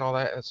flag and all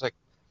that. And it's like,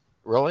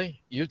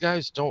 really, you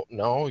guys don't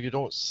know, you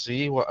don't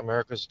see what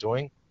America's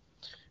doing.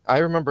 I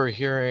remember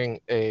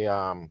hearing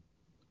a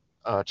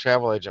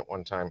travel agent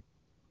one time.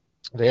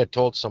 They had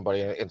told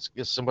somebody, and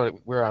it's somebody,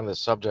 we're on this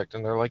subject,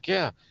 and they're like,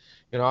 "Yeah,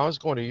 you know, I was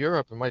going to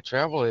Europe, and my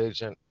travel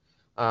agent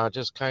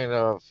just kind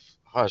of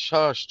hush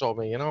hush told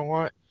me, you know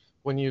what?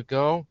 When you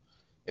go,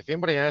 if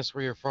anybody asks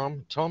where you're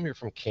from, tell them you're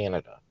from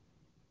Canada."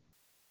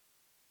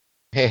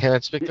 And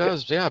it's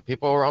because, yeah,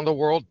 people around the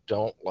world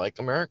don't like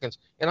Americans,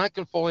 and I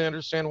can fully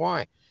understand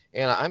why.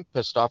 And I'm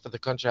pissed off at the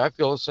country. I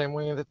feel the same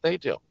way that they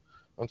do.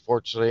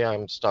 Unfortunately,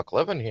 I'm stuck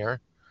living here,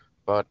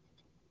 but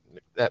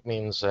that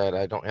means that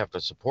I don't have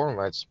to support them.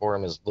 I'd support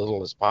them as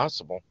little as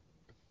possible.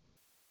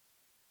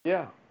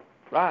 Yeah,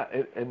 right.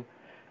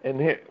 And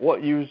here,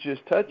 what you was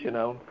just touching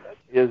on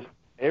is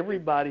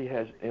everybody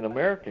has, in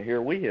America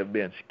here, we have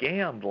been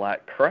scammed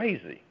like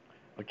crazy,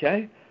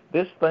 okay?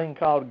 This thing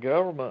called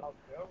government,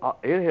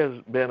 it has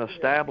been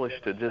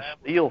established to just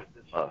steal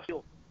from us.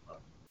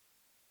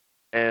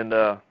 And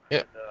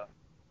Yeah.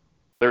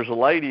 there's a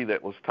lady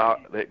that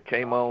that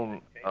came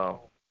on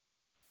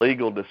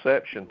Legal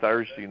Deception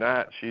Thursday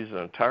night. She's an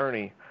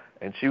attorney,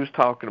 and she was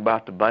talking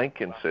about the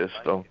banking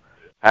system,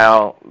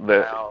 how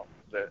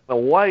the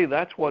way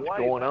that's what's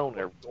going on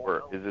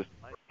everywhere is this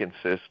banking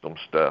system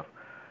stuff.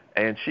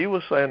 And she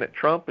was saying that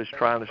Trump is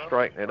trying to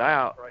straighten it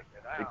out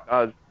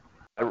because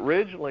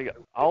originally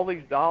all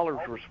these dollars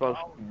were supposed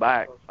to be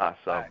backed by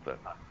something.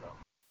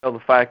 So the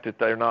fact that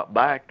they're not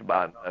backed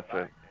by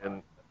nothing,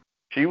 and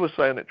she was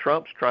saying that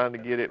Trump's trying to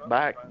get it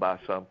backed by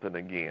something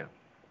again.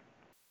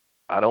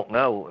 I don't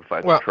know if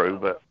that's true,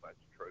 but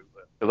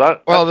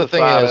the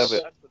thing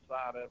is,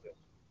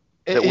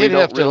 you'd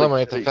have to really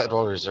eliminate the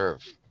Federal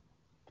Reserve.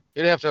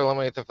 You'd have to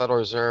eliminate the Federal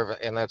Reserve,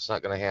 and that's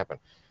not going to happen.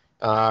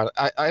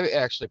 I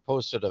actually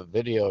posted a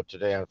video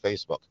today on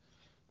Facebook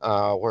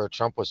where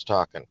Trump was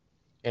talking,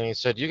 and he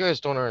said, "You guys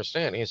don't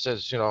understand." He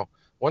says,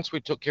 once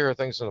we took care of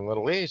things in the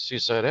Middle East, he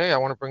said, "Hey, I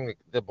want to bring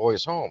the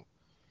boys home."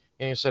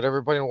 And he said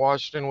everybody in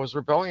Washington was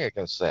rebelling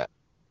against that.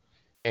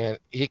 And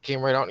he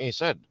came right out and he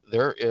said,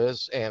 there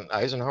is, and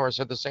Eisenhower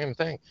said the same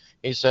thing.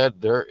 He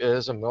said, there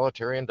is a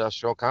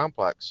military-industrial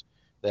complex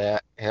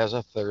that has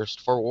a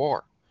thirst for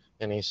war.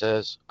 And he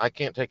says, I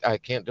can't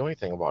do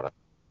anything about it.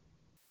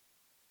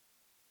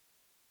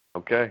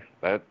 Okay,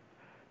 that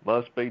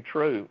must be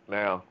true.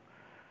 Now,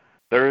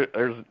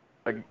 there's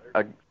an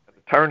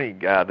attorney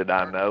guy that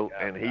I know,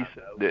 and he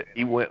said that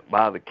he went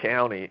by the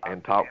county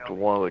and talked to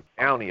one of the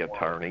county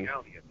attorneys,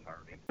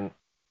 and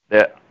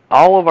that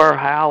all of our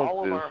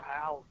houses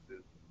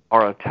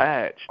are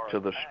attached to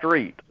the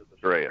street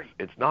address.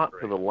 It's not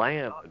to the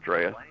land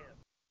address.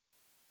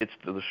 It's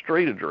to the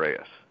street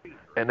address.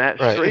 And that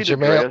street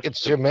address...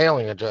 it's your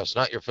mailing address,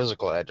 not your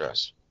physical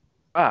address.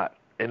 Right.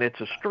 And it's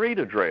a street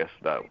address,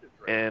 though.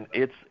 And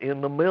it's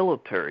in the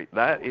military.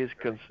 That is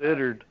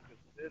considered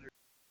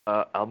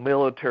a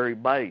military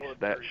base,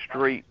 that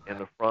street in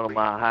the front of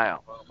my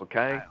house,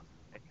 okay?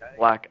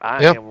 Like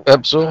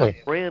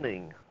absolutely. I'm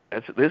renting.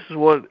 This is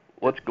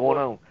what's going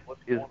on,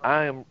 is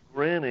I am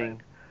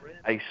renting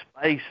a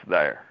space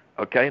there,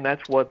 okay? And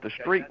that's what the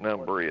street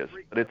number is.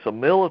 But it's a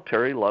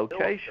military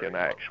location,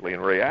 actually, in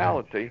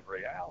reality.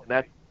 And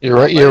that's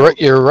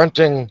you're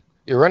renting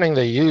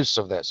the use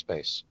of that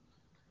space.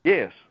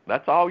 Yes,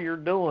 that's all you're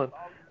doing,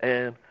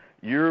 and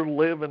you're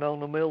living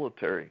on the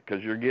military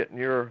because you're getting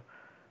your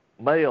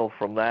mail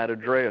from that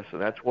address,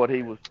 and that's what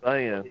he was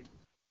saying,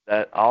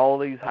 that all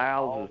these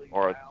houses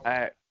are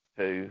attached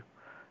to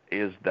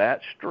is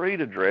that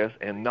street address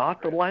and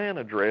not the land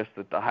address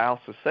that the house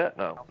is sitting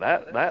on.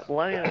 That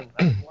land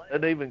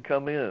doesn't even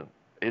come in.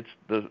 It's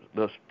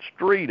the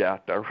street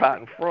out there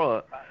right in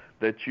front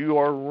that you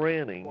are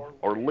renting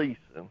or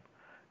leasing,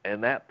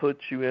 and that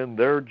puts you in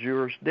their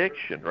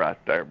jurisdiction right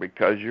there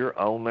because you're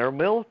on their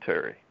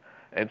military.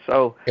 And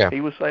so he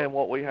was saying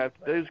what we have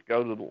to do is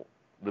go to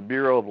the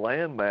Bureau of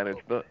Land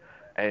Management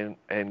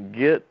and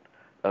get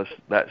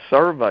that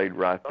surveyed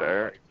right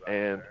there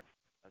and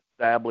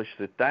establish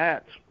that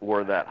that's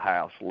where that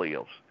house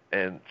lives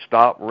and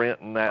stop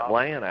renting that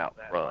land out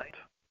front.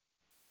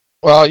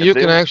 Well, you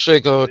can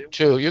actually go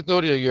to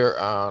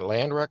your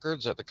land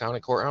records at the county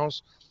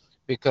courthouse,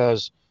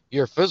 because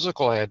your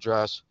physical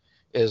address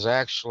is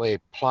actually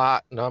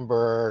plot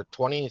number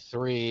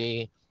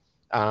 23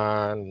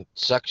 on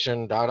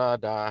section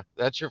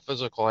That's your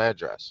physical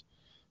address.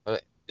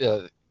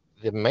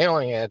 The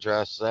mailing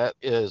address, that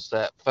is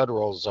that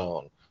federal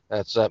zone.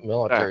 That's that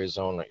military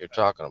zone that you're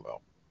talking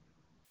about.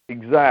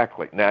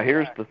 Exactly. Now,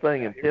 here's the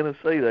thing. In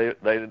Tennessee,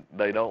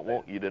 they don't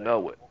want you to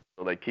know it,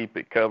 so they keep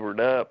it covered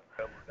up.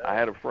 I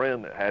had a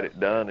friend that had it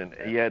done, and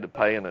he had to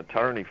pay an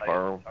attorney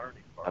firm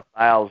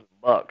 $1,000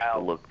 to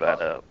look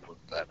that up.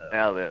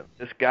 Now then,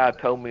 this guy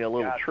told me a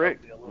little trick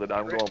that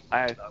I'm going to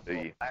pass to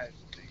you.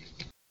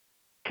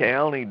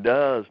 County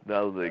does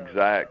know the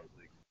exact,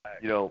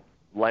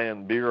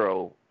 land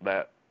bureau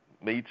that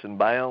meets and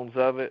bounds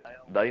of it.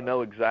 They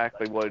know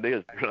exactly what it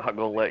is. They're not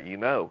going to let you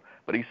know.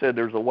 But he said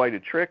there's a way to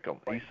trick them.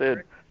 He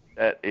said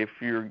that if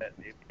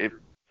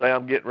say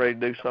I'm getting ready to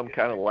do some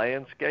kind of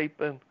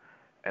landscaping,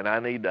 and I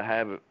need to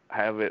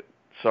have it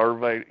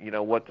surveyed,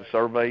 what the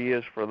survey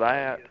is for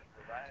that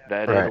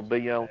it'll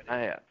be on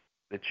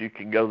that you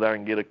can go there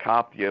and get a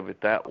copy of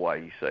it that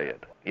way, he said.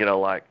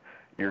 Like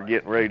you're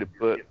getting ready to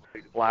put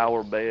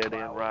flower bed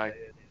in right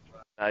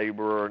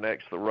neighbor or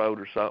next to the road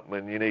or something,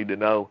 and you need to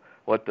know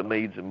what the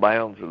meets and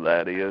bounds of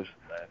that is.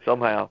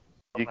 Somehow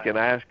you can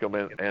ask them,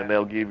 and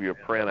they'll give you a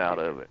printout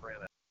of it.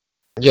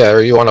 Yeah,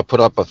 or you want to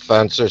put up a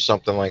fence or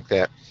something like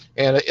that.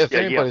 And if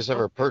anybody's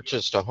ever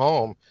purchased a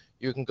home,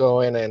 you can go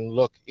in and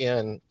look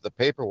in the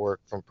paperwork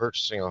from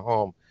purchasing a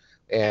home,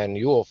 and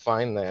you will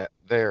find that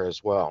there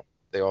as well.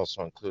 They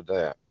also include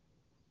that.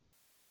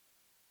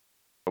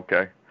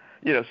 Okay.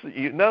 So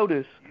you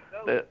notice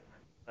that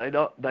They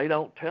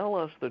don't tell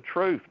us the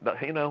truth.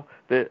 You know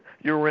that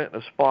you're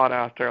renting a spot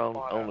out there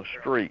on the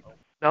street.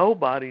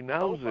 Nobody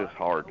knows this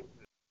hard.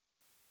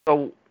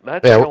 So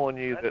that's Yeah, showing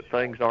you that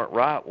things aren't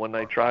right when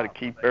they try to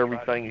keep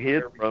everything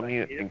hid from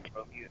you and keep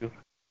you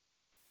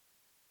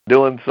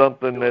doing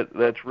something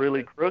that's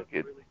really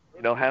crooked.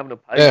 You know, having to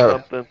pay yeah,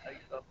 something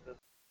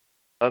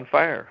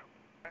unfair.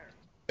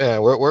 yeah.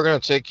 We're going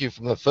to take you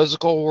from the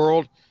physical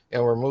world,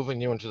 and we're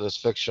moving you into this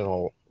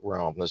fictional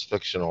realm, this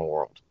fictional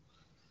world.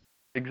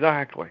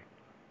 Exactly.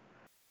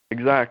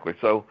 Exactly.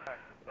 So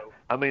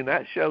I mean,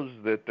 that shows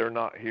that they're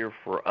not here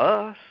for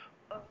us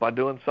by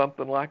doing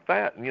something like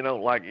that. And, you know,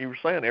 like you were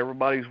saying,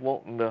 everybody's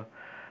wanting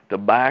to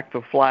back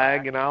the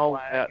flag and all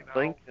that,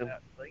 thinking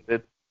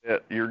that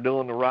you're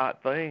doing the right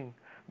thing,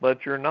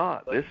 but you're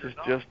not. This is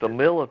just a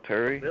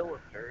military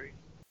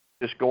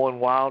just going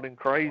wild and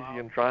crazy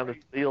and trying to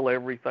steal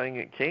everything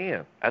it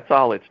can. That's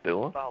all it's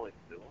doing.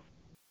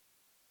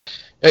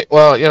 Hey,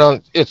 well,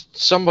 it's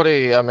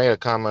somebody made a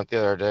comment the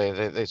other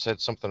day. They said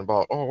something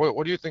about, oh,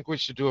 what do you think we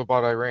should do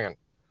about Iran?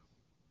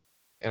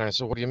 And I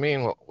said, what do you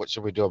mean? What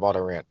should we do about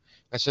Iran?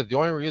 I said, the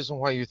only reason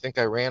why you think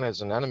Iran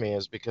is an enemy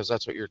is because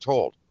that's what you're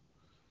told.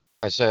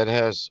 I said,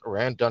 has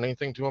Iran done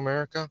anything to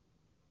America?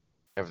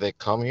 Have they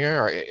come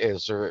here? Or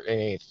is there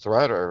any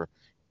threat or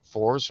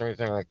force or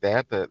anything like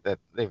that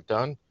they've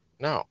done?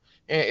 No.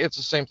 And it's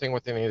the same thing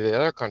with any of the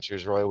other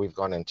countries really we've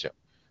gone into.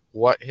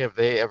 What have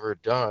they ever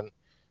done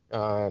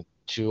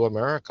to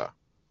America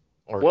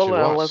or Well, to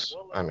now us?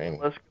 I mean,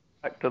 let's go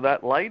back to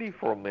that lady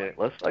for a minute.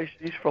 Let's say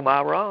she's from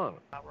Iran.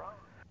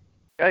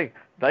 Hey,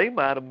 they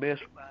might have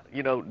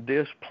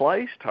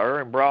displaced her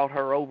and brought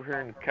her over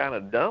here and kind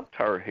of dumped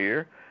her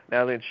here.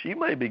 Now then, she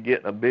may be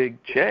getting a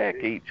big check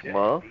each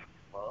month,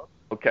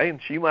 okay,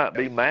 and she might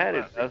be mad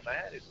at us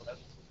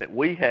that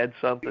we had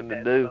something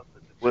to do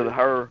with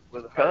her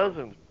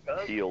cousins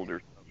killed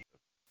or something.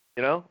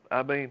 You know,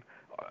 I mean,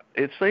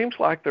 it seems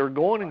like they're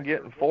going and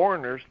getting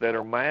foreigners that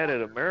are mad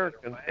at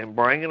Americans and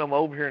bringing them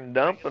over here and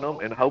dumping them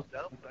and hoping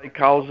they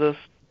cause us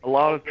a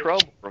lot of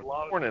trouble from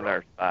thorning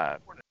our side.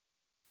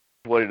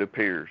 What it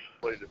appears.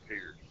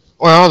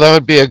 well, that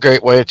would be a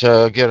great way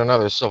to get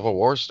another civil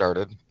war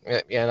started.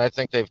 And I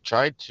think they've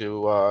tried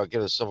to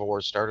get a civil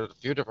war started a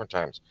few different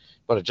times,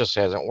 but it just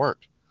hasn't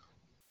worked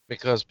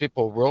because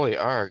people really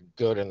are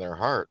good in their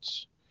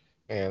hearts.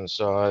 And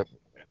so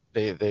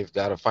they've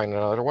got to find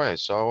another way.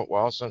 So,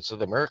 well, since the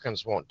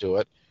Americans won't do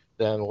it,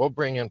 then we'll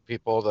bring in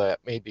people that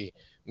may be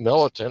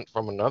militant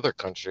from another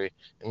country,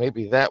 and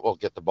maybe that will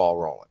get the ball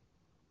rolling.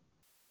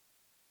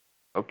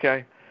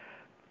 Okay.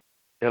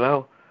 You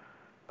know,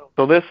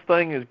 so this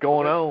thing is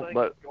going on,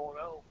 but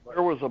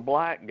there was a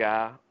black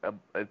guy,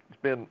 it's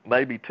been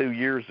maybe 2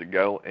 years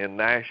ago, in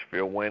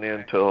Nashville, went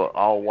into an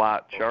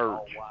all-white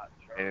church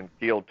and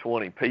killed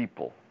 20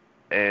 people.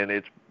 And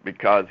it's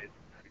because,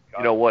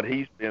 you know, what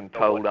he's been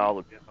told all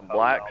the time,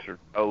 blacks are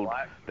told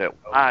that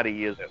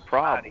whitey is a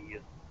problem.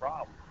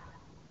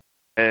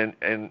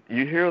 And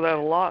you hear that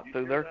a lot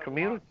through their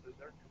community.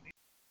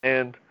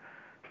 And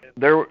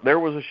there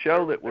was a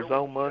show that was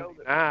on Monday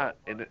night,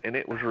 and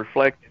it was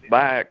reflected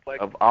back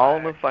of All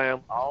in the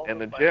Family and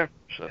the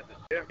Jeffersons.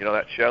 You know,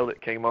 that show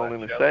that came on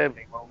in the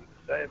 70s.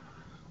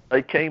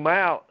 They came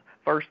out,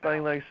 first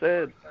thing they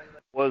said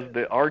was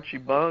that Archie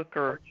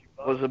Bunker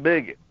was a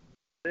bigot.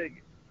 Okay?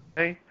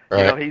 Right.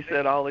 You know, he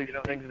said all these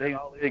things, and he's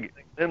a bigot.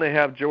 Then they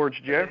have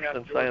George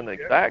Jefferson saying the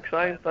exact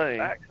same thing.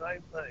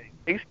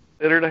 He's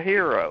considered a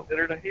hero.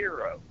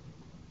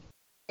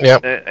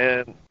 Yep.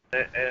 And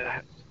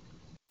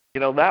you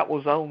know, that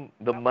was on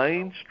the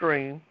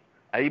mainstream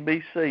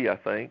ABC, I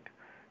think,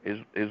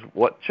 is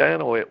what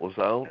channel it was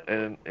on,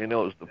 and you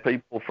know, it was the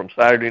people from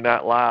Saturday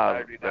Night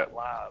Live that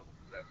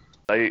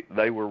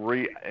they were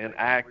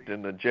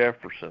reenacting the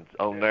Jeffersons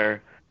on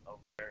there,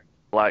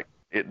 like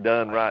it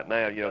done right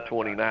now, you know,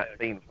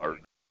 2019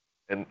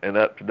 and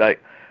up to date.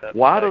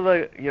 Why do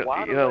they, you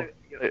know,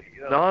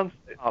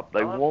 nonstop?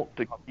 They want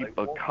to keep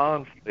a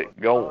conflict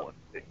going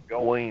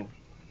between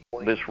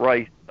this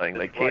race thing.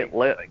 They can't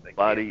let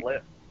anybody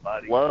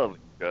love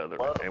each other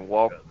and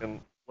walk in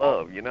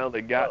love. You know,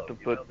 they got to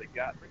put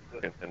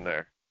in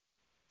there.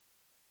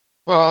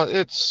 Well,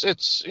 it's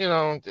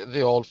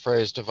the old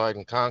phrase divide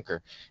and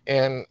conquer,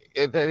 and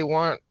they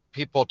want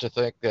people to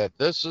think that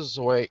this is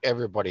the way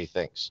everybody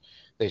thinks.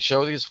 They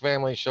show these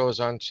family shows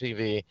on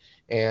TV,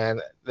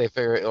 and they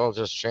figure it'll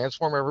just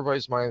transform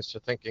everybody's minds to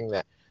thinking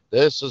that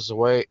this is the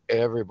way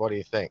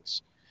everybody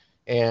thinks.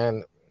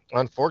 And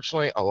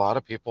unfortunately, a lot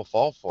of people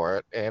fall for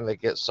it, and they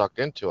get sucked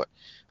into it.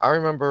 I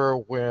remember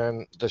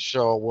when the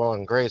show Will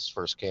and Grace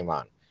first came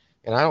on.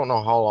 And I don't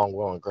know how long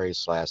Will and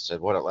Grace lasted.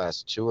 What, it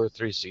lasted 2 or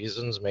 3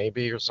 seasons,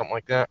 maybe, or something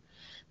like that.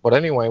 But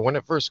anyway, when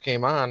it first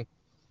came on,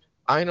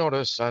 I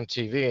noticed on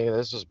TV,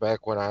 this is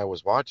back when I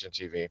was watching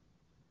TV,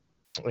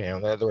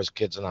 there was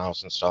kids in the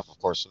house and stuff, of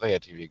course, so they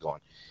had TV going.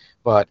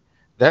 But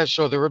that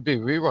show, there would be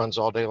reruns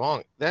all day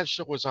long. That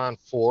show was on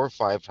 4 or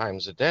 5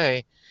 times a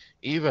day,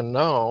 even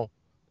though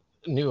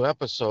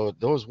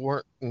those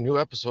weren't new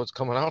episodes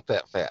coming out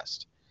that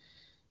fast.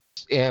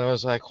 And it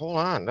was like, hold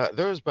on,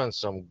 there's been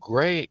some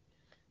great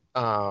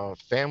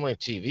family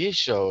TV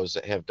shows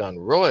that have done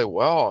really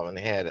well and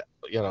had,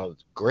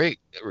 great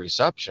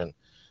reception.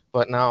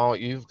 But now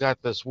you've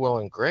got this Will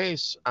and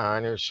Grace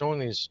on. You're showing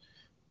these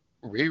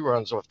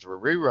reruns after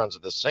reruns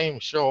of the same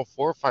show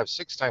 4, 5,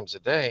 6 times a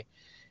day,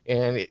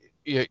 and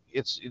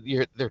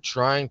they're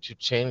trying to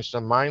change the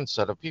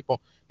mindset of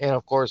people. And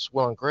of course,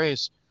 Will and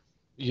Grace,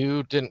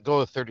 you didn't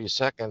go 30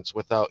 seconds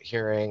without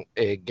hearing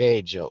a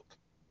gay joke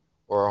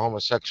or a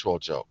homosexual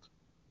joke.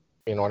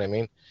 You know what I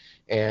mean?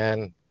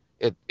 And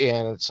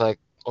it's like,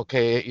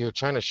 okay, you're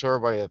trying to show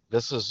everybody that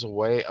this is the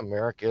way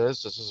America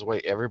is, this is the way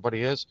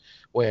everybody is,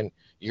 when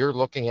you're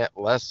looking at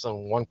less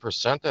than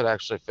 1% that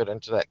actually fit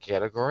into that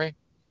category.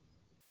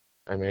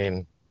 I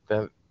mean,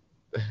 then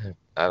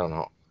I don't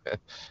know.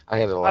 I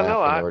had to I laugh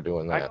know. when they were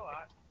doing that.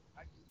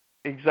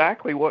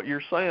 Exactly what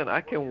you're saying.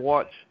 I can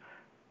watch.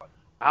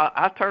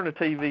 I turn the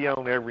TV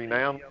on every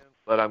now and then,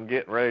 but I'm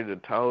getting ready to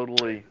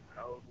totally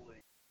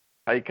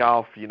take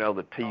off, the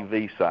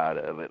TV side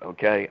of it.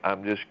 Okay,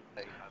 I'm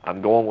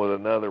going with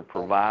another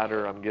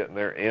provider. I'm getting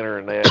their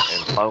internet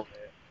and phone,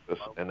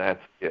 and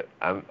that's it.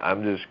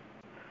 I'm just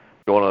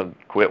going to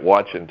quit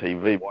watching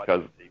TV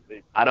because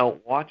I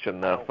don't watch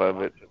enough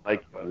of it to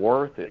make it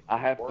worth it. I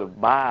have to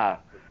buy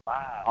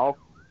all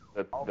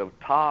the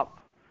top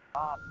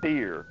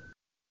tier,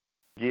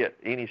 get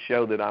any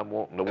show that I'm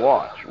wanting to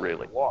watch,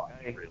 really.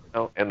 Okay?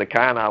 And the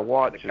kind I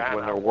watch is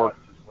when they're working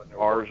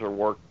cars or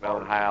working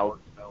on houses,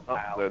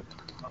 something that's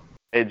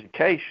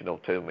educational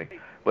to me.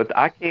 But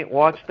I can't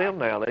watch them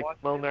now. They come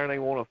on there and they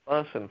want to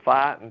fuss and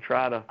fight and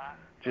try to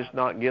just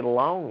not get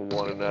along with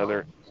one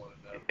another.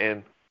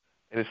 And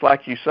it's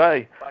like you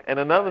say. And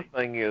another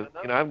thing is,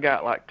 I've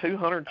got like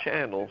 200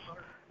 channels,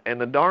 and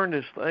the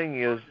darndest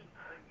thing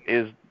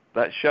is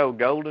that show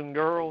Golden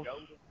Girls.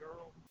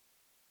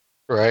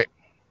 Right.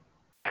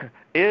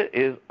 It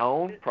is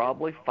on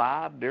probably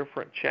 5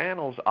 different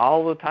channels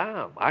all the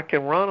time. I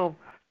can run them,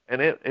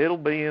 and it'll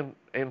be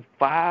in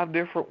 5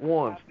 different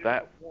ones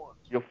that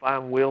you'll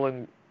find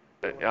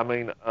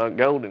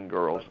Golden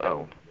Girls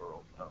on,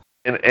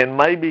 and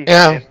maybe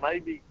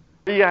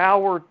 3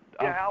 hour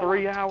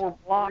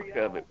block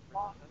of it,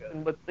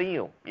 but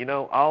them,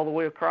 all the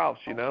way across,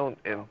 and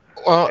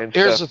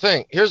here's stuff.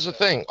 the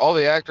thing. All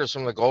the actors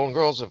from the Golden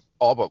Girls have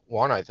all but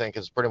one, I think,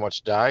 has pretty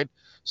much died,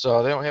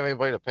 so they don't have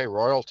anybody to pay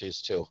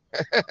royalties to.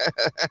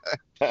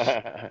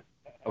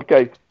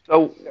 Okay,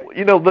 so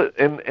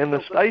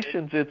the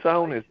stations it's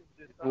on is,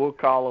 we'll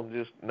call them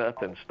just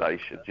nothing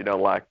stations,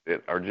 like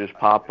that are just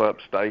pop-up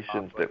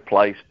stations that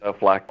play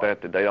stuff like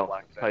that they don't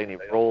pay any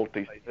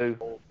royalties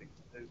to,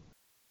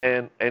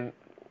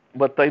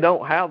 but they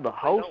don't have the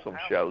wholesome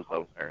shows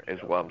over there,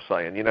 is what I'm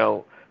saying.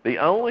 The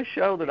only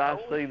show that I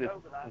see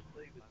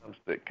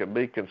that can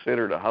be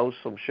considered a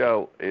wholesome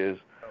show is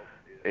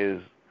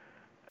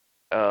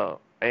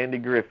Andy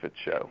Griffith's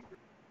show.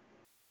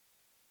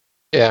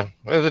 Yeah,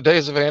 the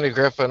days of Andy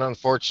Griffin,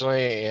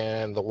 unfortunately,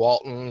 and the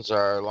Waltons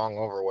are long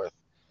over with.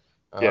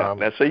 Yeah.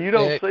 Now, so you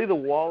don't see the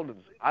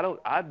Waltons.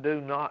 I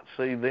do not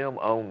see them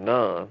on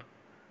none,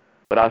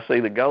 but I see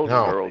the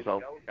Golden Girls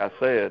on, like I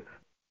said,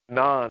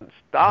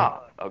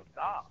 nonstop. Okay?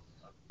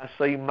 I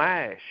see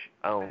MASH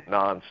on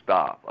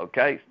nonstop.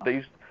 Okay,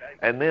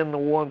 and then the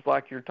ones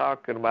like you're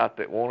talking about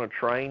that want to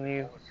train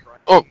you.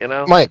 Oh,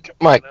 Mike,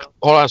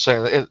 hold on a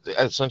second.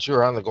 Since you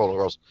were on the Golden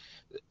Girls,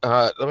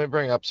 let me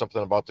bring up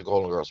something about the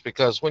Golden Girls,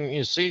 because when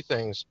you see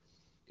things,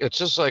 it's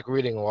just like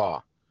reading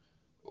law.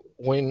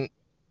 When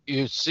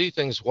you see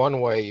things one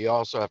way, you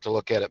also have to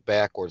look at it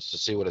backwards to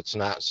see what it's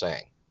not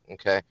saying.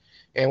 Okay,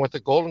 and with the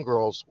Golden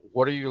Girls,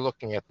 what are you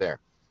looking at there?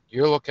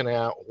 You're looking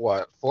at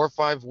 4 or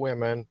 5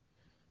 women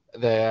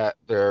that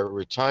they're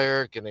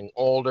retired, getting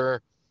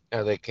older,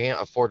 and they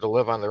can't afford to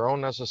live on their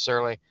own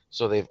necessarily,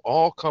 so they've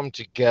all come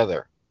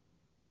together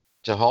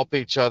to help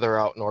each other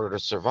out in order to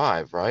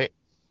survive, right?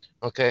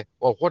 Okay,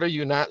 well, what are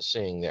you not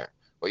seeing there?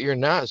 What you're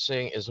not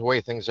seeing is the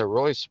way things are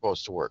really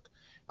supposed to work.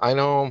 I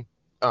know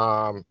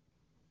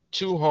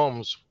 2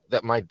 homes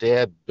that my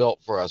dad built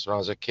for us when I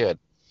was a kid.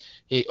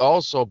 He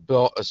also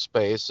built a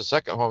space, the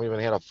second home even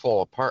had a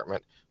full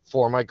apartment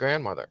for my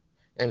grandmother,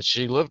 and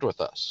she lived with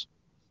us,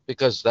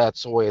 because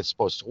that's the way it's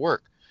supposed to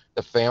work.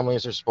 The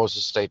families are supposed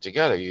to stay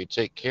together. You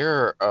take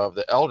care of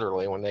the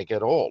elderly when they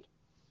get old.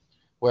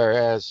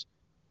 Whereas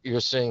you're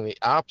seeing the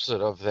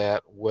opposite of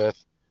that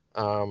with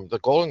the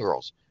Golden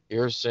Girls.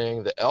 You're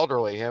seeing the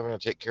elderly having to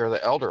take care of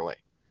the elderly.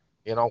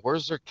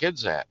 Where's their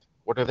kids at?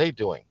 What are they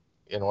doing?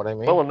 You know what I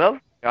mean? Well,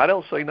 I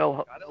don't see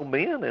no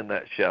men in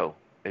that show.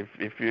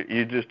 If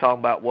you're just talking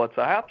about what's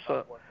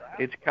absent,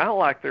 it's kind of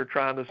like they're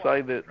trying to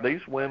say that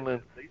these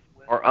women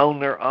are on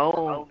their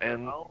own,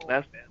 and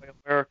that's the way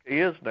America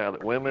is now,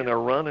 that women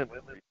are running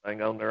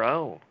everything on their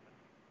own.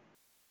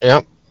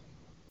 Yep.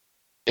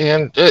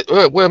 And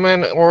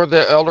women or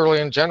the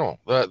elderly in general,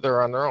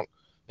 they're on their own.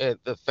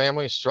 The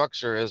family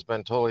structure has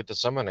been totally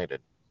disseminated.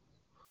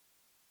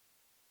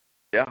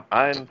 Yeah,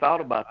 I hadn't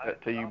thought about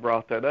that till you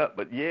brought that up.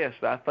 But yes,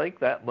 I think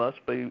that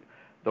must be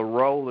the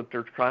role that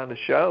they're trying to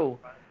show.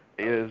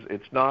 Is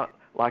it's not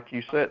like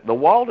you said, the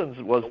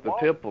Waldens was the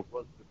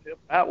typical.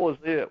 That was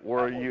it,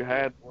 where you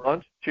had a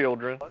bunch of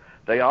children.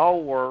 They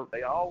all worked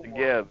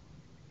together,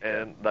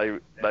 and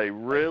they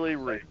really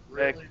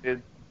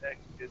respected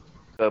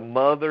the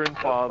mother and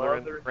father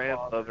and the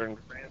grandmother and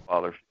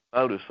grandfather.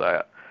 Notice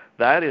that.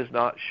 That is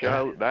not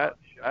show that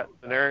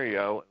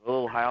scenario,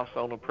 Little House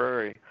on the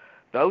Prairie.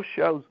 Those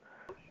shows,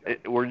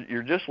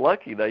 you're just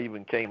lucky they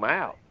even came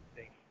out.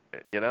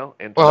 In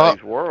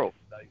today's world.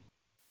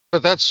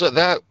 But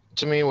that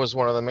to me was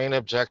one of the main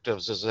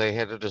objectives, is they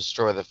had to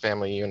destroy the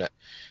family unit,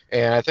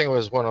 and I think it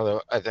was one of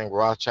the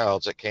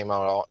Rothschilds that came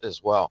out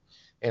as well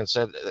and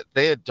said that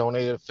they had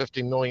donated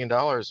 $50 million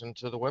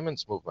into the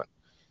women's movement.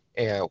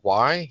 And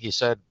why? He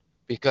said,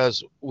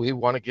 because we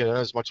want to get in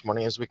as much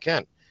money as we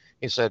can.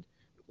 He said,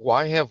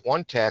 why have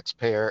one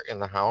taxpayer in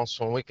the house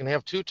when we can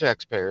have two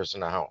taxpayers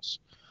in the house?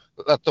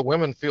 Let the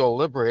women feel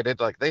liberated,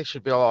 like they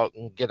should be able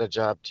to get a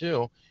job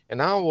too. And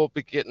now we'll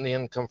be getting the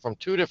income from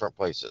two different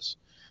places.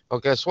 Well,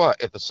 guess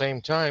what? At the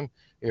same time,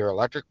 your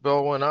electric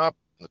bill went up,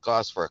 the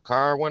cost for a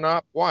car went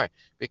up. Why?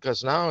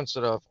 Because now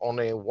instead of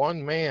only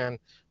one man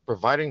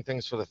providing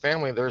things for the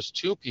family, there's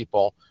two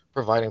people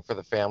providing for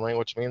the family,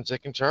 which means they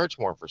can charge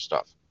more for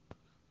stuff.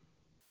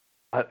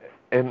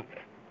 And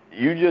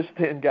you just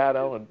got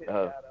on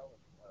a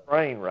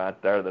train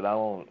right there that I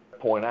want to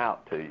point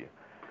out to you.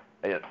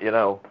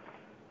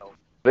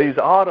 These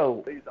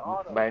auto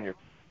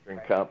manufacturing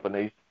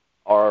companies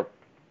are,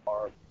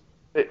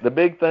 the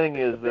big thing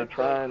is they're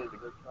trying to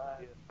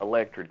get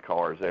electric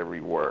cars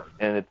everywhere,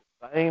 and at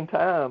the same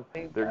time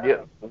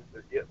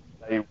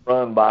they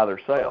run by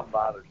themselves.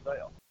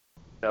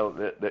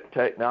 That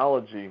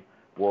technology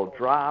will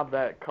drive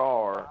that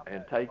car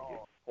and take it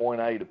from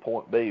point A to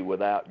point B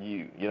without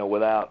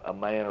without a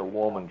man or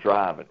woman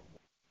driving.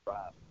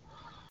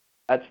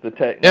 That's the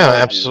technology. Yeah,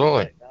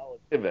 absolutely.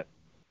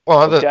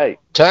 Well, okay.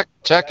 The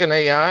tech and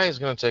AI is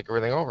going to take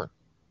everything over.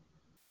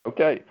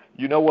 Okay.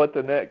 You know what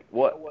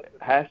what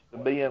has to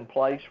be in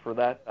place for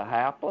that to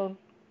happen?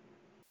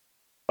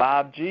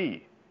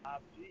 5G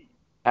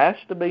has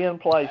to be in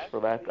place for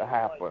that to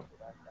happen.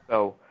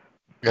 So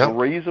the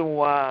reason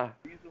why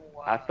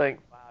I think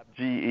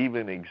 5G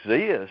even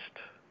exists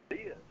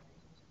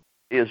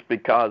is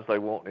because they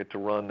want it to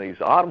run these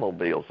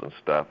automobiles and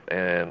stuff,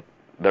 and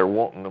they're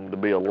wanting them to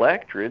be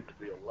electric.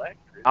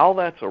 All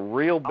that's a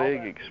real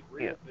big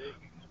expense.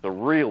 It's a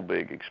real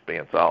big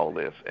expense, all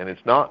this, and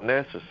it's not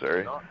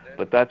necessary,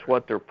 but that's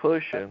what they're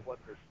pushing.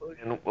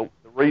 And the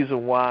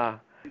reason why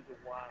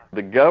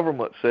the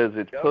government says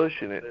it's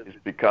pushing it is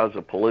because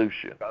of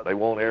pollution. They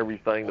want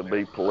everything to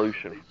be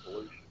pollution.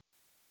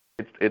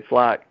 It's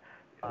like,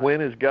 when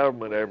has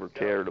government ever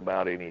cared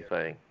about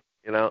anything?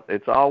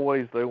 It's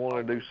always they want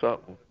to do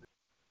something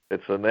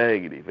that's a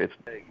negative.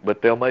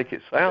 But they'll make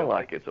it sound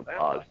like it's a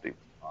positive.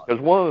 Because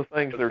one of the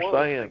things they're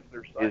saying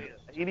is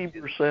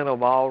 80%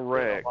 of all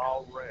wrecks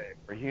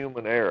are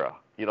human error.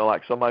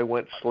 Like somebody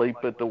went to sleep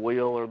at the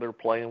wheel, or they're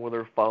playing with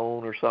their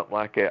phone or something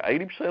like that.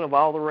 80% of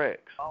all the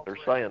wrecks, they're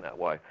saying that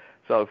way.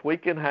 So if we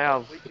can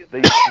have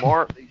these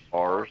smart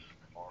cars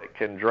that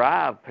can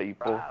drive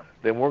people,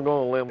 then we're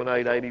going to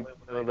eliminate 80%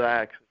 of the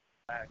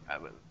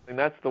accidents. And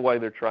that's the way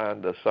they're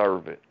trying to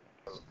serve it.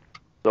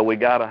 So we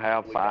got to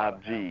have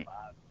 5G.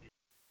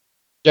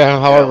 Yeah.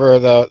 However,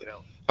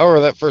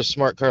 that first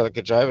smart car that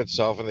could drive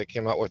itself, and they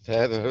came out with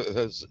that,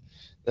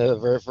 the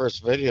very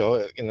first video,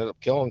 it ended up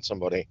killing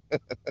somebody.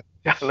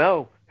 I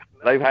know.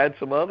 They've had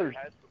some others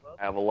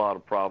have a lot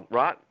of problems.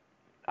 Right?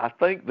 I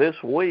think this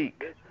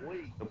week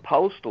the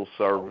Postal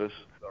Service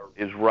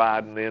is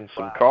riding in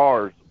some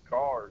cars,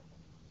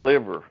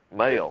 deliver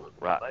mail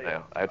right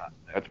now.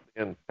 That's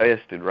being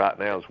tested right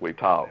now as we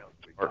talk.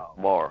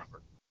 Tomorrow.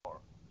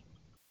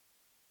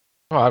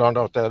 Oh, I don't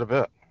doubt that a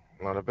bit.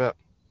 Not a bit.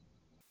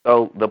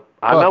 So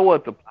I know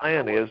what the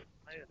plan is.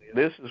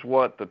 This is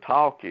what the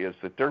talk is,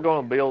 that they're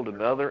going to build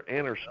another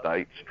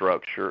interstate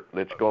structure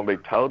that's going to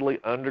be totally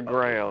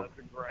underground,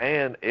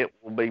 and it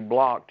will be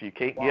blocked. You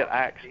can't get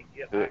access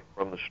to it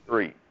from the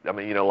street. I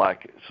mean,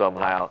 like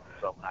somehow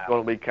it's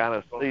going to be kind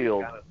of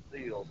sealed.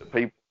 The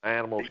people,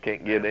 animals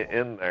can't get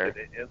in there,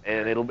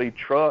 and it'll be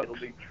trucks.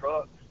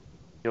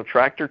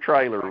 Tractor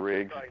trailer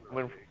rigs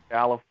coming from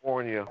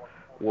California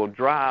will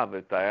drive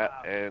at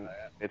that, and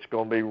it's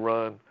going to be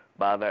run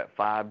by that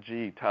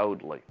 5G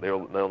totally.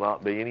 There'll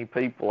not be any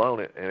people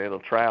on it, and it'll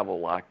travel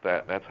like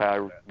that. That's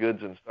how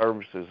goods and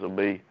services will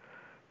be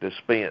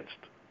dispensed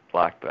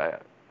like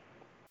that.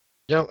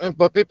 Yeah,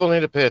 but people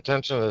need to pay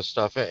attention to this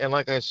stuff. And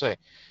like I say,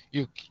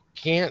 you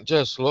can't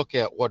just look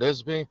at what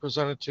is being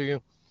presented to you,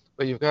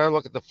 but you've got to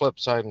look at the flip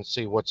side and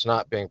see what's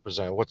not being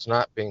presented, what's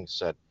not being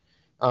said.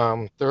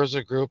 There was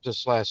a group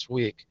this last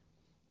week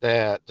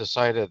that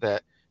decided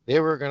that they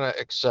were going to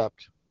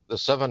accept the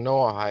 7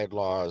 Noahide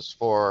laws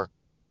for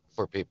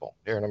people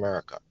here in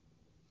America.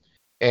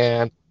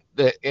 And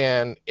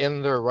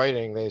in their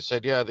writing, they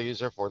said, yeah,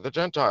 these are for the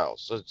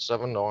Gentiles. So it's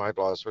 7 Noahide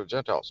laws for the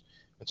Gentiles.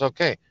 It's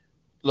okay.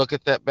 Look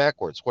at that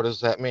backwards. What does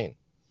that mean?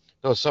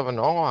 Those 7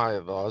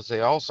 Noahide laws,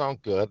 they all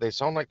sound good. They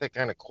sound like they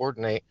kind of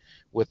coordinate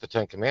with the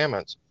 10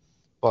 Commandments.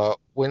 But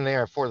when they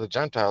are for the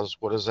Gentiles,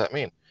 what does that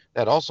mean?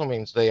 That also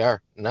means they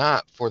are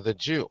not for the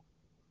Jew.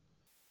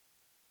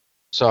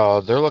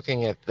 So they're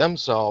looking at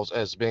themselves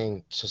as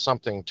being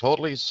something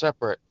totally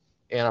separate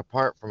and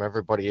apart from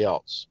everybody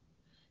else.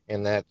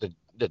 And that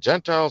the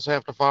Gentiles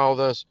have to follow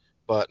this,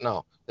 but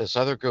no, this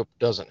other group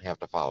doesn't have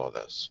to follow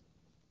this.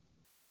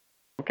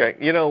 Okay,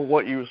 you know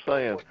what you were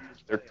saying,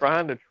 they're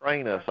trying to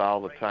train us all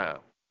the time,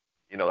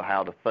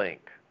 how to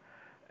think.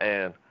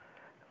 And,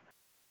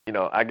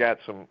 I got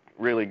some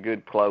really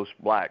good, close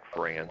black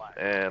friends,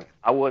 and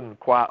I wasn't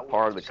quite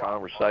part of the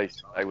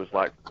conversation. There was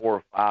like 4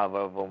 or 5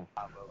 of them.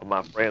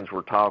 My friends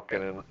were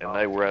talking, and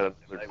they were at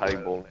another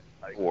table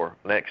or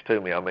next to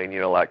me. I mean,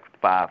 like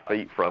 5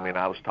 feet from me, and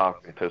I was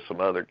talking to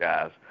some other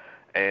guys.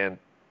 And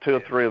 2 or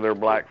 3 of their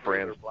black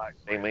friends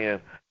came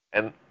in,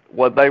 and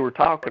what they were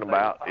talking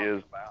about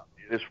is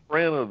this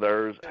friend of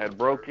theirs had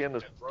broke into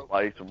some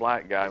place, a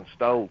black guy, and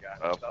stole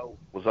stuff,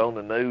 was on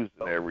the news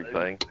and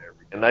everything.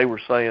 And they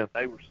were saying,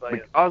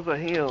 because of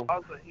him,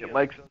 it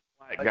makes us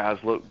black guys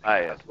look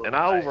bad. And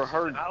I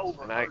overheard it,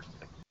 and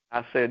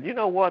I said, you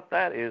know what,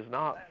 that is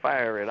not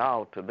fair at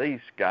all to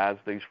these guys,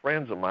 these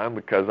friends of mine,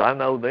 because I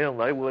know them.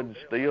 They wouldn't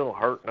steal,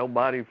 hurt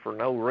nobody for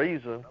no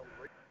reason.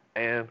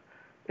 And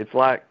it's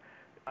like,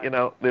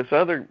 this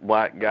other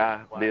black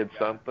guy did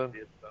something,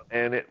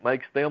 and it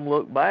makes them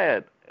look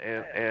bad.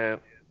 And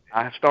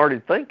I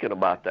started thinking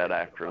about that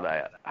after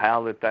that,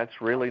 how that's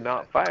really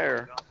not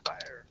fair.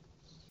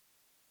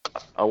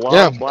 A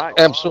lot of black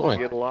absolutely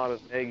people get a lot of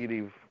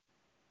negative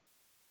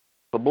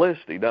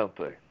publicity, don't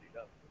they?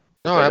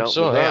 No, They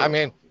absolutely. don't I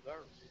deserve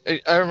mean,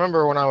 I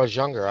remember when I was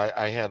younger,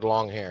 I had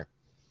long hair,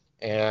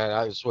 and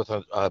I was with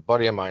a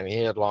buddy of mine.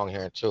 He had long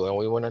hair too, and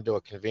we went into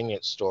a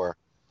convenience store,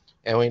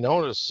 and we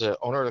noticed the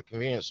owner of the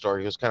convenience store,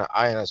 he was kind of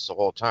eyeing us the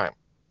whole time.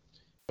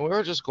 And we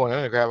were just going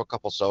in to grab a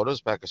couple sodas,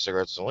 pack of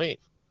cigarettes, and leave.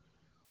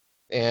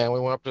 And we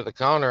went up to the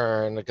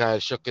counter, and the guy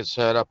shook his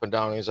head up and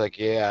down. He's like,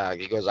 yeah.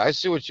 He goes, I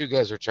see what you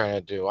guys are trying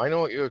to do. I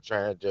know what you're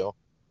trying to do.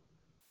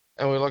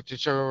 And we looked at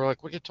each other, and we're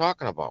like, what are you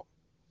talking about?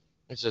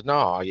 He said,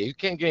 no, you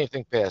can't get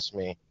anything past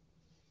me.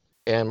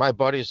 And my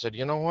buddy said,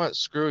 you know what?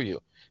 Screw you.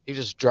 He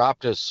just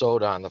dropped his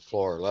soda on the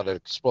floor, let it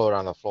explode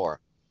on the floor.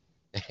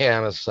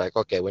 And it's like,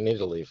 okay, we need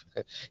to leave.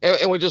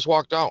 And we just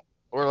walked out.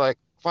 We're like,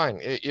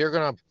 fine, you're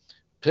going to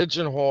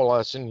pigeonhole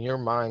us in your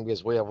mind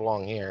because we have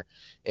long hair.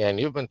 And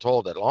you've been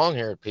told that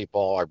long-haired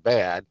people are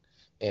bad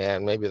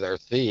and maybe they're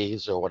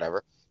thieves or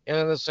whatever. And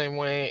in the same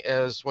way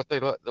as what they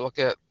look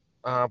at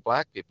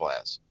black people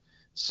as.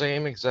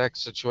 Same exact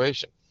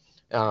situation.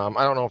 I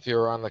don't know if you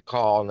were on the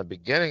call in the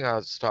beginning. I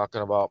was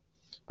talking about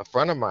a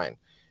friend of mine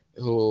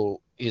who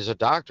is a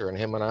doctor, and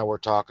him and I were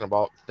talking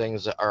about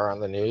things that are on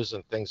the news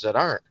and things that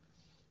aren't.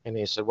 And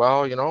he said,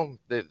 well,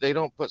 they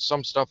don't put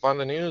some stuff on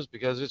the news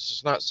because it's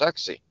just not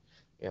sexy,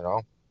 you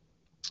know.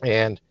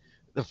 And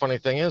the funny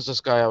thing is,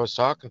 this guy I was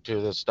talking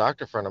to, this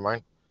doctor friend of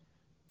mine,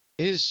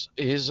 he's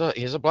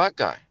a black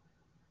guy,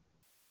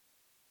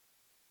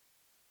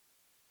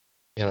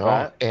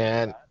 Right.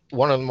 and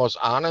one of the most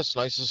honest,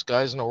 nicest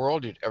guys in the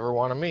world you'd ever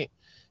want to meet.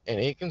 And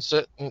he can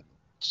sit and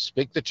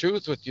speak the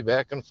truth with you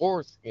back and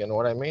forth. You know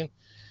what I mean?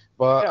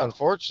 But Yeah.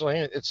 unfortunately,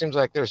 it seems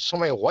like there's so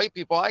many white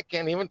people, I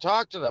can't even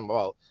talk to them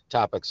about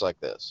topics like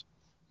this.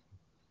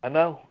 I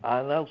know.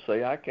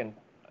 See,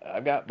 I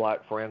got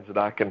black friends that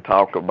I can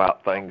talk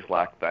about things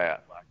like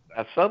that.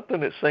 Now,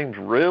 something that seems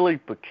really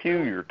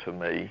peculiar to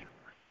me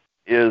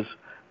is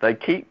they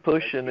keep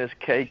pushing this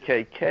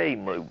KKK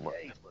movement.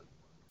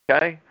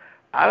 Okay?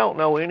 I don't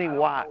know any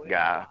white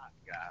guy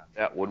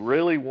that would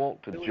really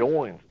want to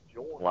join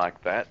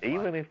like that,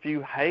 even if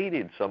you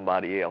hated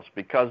somebody else,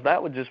 because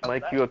that would just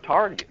make you a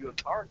target.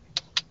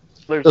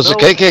 Does the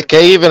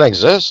KKK even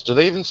exist? Do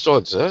they even still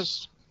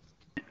exist?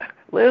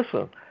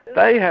 Listen,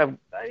 they have.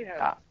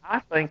 I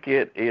think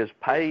it is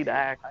paid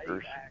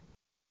actors.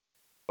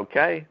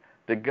 Okay,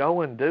 to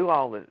go and do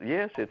all this.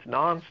 Yes, it's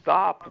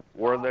nonstop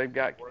where they've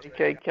got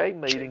KKK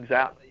meetings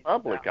out in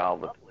public all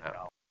the time.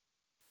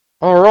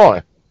 Oh,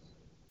 really?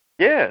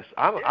 Yes,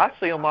 I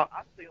see them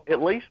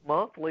at least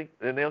monthly,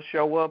 and they'll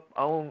show up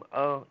on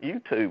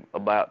YouTube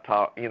about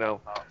talking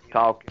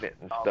it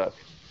and stuff,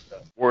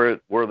 where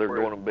they're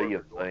going to be a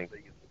thing.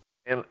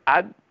 And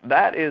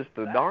that is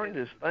the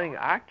darndest thing.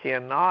 I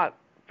cannot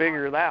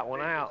figure that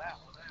one out.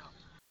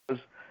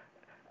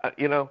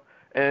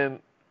 And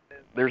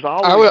there's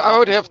always I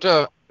would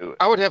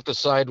have to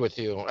side with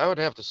you. I would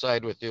have to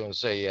side with you and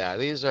say, yeah,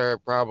 these are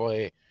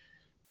probably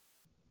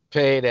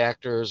paid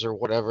actors or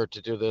whatever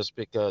to do this,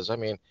 because I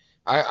mean,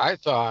 I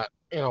thought,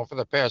 for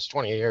the past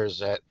 20 years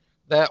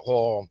that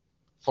whole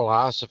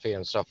philosophy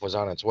and stuff was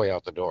on its way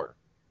out the door.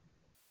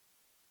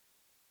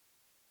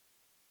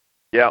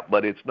 Yeah,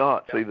 but it's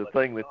not. See, the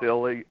thing that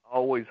they'll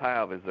always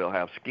have is they'll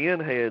have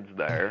skinheads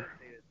there,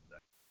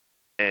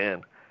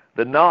 and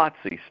the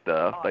Nazi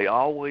stuff. They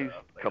always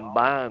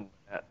combine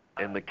that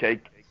in the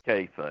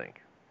KKK thing,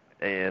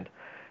 and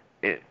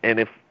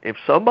if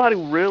somebody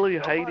really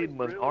hated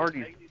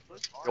minorities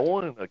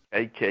joining the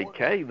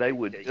KKK, they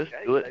would just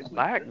do it in the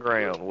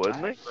background,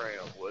 wouldn't they?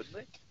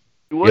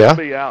 You wouldn't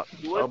be out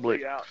in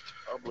public.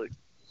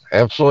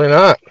 Absolutely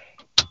not.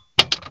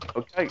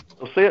 Okay,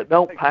 well, see, it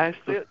don't pass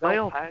the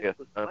smell test,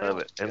 none of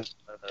it. And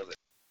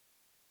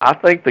I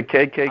think the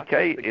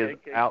KKK is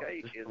out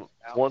just to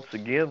once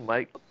again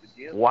make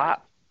white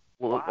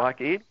look like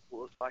idiots.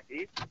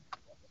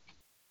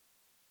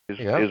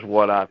 Is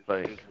what I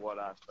think.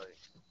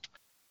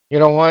 You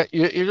know what?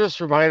 You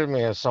just reminded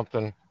me of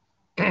something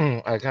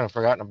I kind of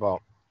forgotten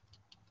about.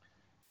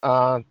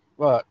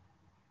 But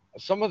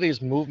some of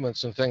these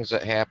movements and things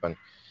that happen,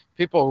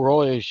 people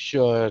really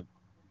should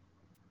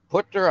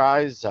put their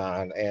eyes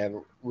on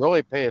and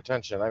really pay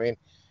attention. I mean,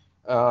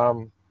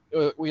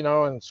 we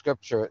know in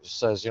Scripture it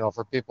says,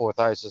 for people with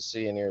eyes to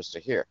see and ears to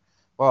hear.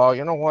 Well,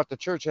 you know what? The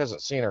church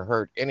hasn't seen or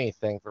heard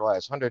anything for the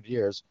last 100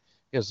 years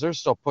because they're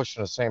still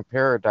pushing the same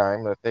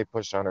paradigm that they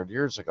pushed 100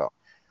 years ago.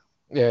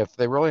 If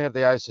they really had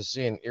the eyes to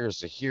see and ears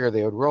to hear,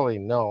 they would really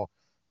know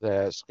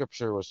that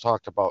Scripture was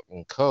talked about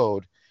in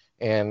code,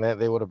 and that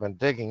they would have been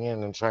digging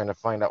in and trying to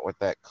find out what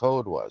that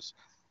code was.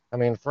 I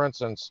mean, for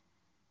instance,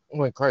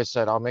 when Christ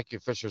said, "I'll make you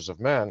fishers of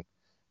men,"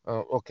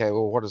 okay,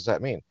 well, what does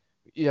that mean?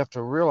 You have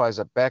to realize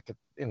that back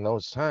in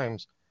those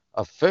times,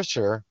 a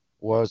fisher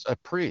was a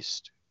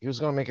priest. He was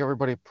going to make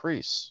everybody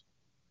priests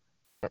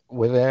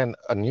within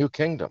a new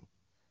kingdom.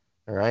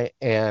 All right.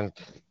 And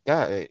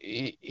yeah,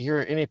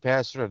 hear any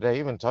pastor today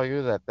even tell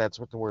you that that's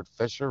what the word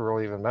fisher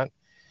really even meant.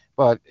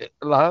 But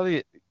a lot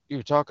of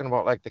you're talking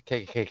about like the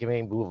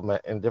KKK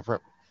movement and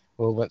different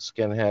movements,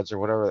 skinheads or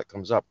whatever that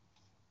comes up.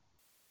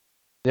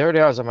 The other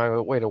day I was on my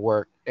way to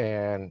work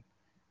and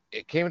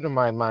it came to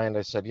my mind.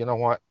 I said, you know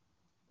what?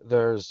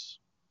 There's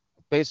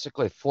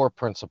basically 4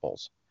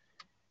 principles.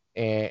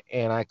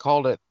 And I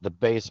called it the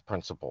base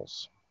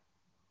principles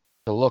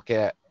to look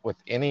at with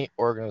any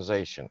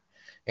organization.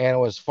 And it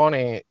was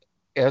funny,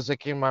 as they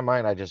came to my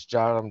mind, I just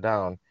jotted them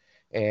down,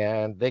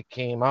 and they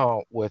came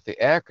out with the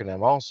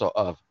acronym also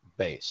of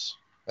BASE.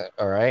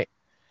 All right.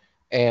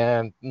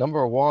 And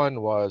number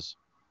 1 was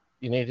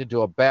you need to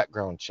do a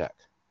background check.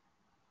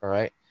 All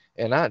right.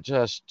 And not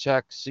just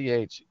check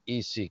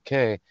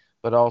CHECK,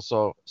 but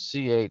also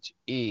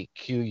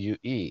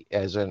CHEQUE,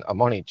 as in a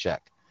money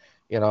check.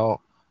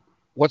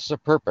 What's the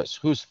purpose?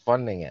 Who's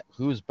funding it?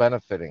 Who's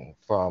benefiting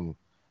from,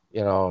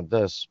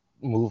 this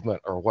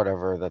movement or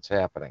whatever that's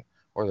happening,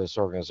 or this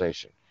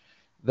organization?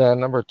 Then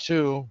number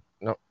 2,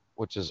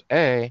 which is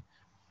A,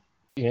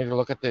 you need to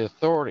look at the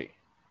authority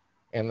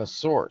and the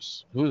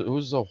source.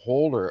 Who's the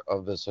holder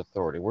of this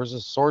authority? Where's the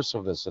source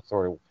of this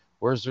authority?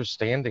 Where's their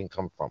standing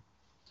come from?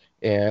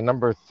 And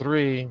number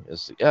 3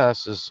 is the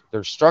S, is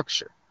their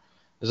structure.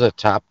 Is it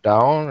top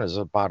down? Is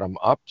it bottom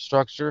up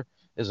structure?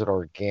 Is it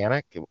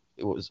organic?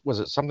 Was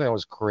it something that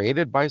was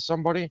created by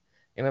somebody?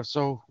 And if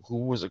so, who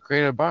was it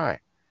created by?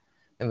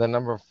 And then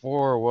number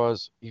 4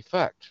 was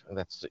effect, and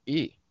that's the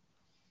E.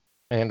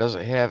 And does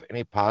it have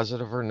any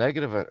positive or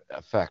negative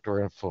effect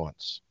or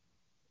influence?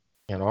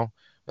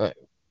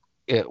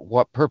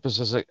 What purpose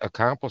is it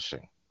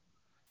accomplishing?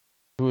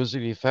 Who is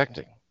it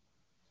affecting?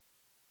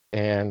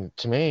 And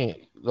to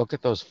me, look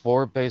at those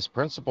 4 base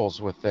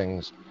principles with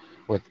things,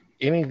 with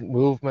any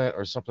movement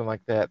or something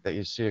like that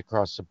you see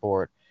across the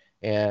board.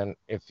 And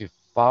if you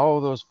follow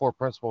those 4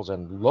 principles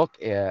and look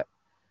at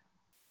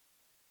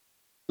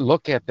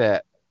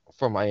that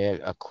from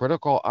a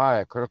critical eye,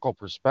 a critical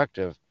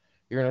perspective,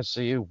 you're going to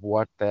see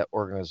what that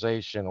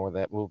organization or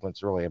that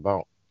movement's really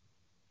about.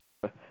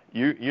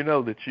 You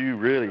know that you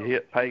really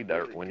hit pay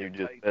dirt when you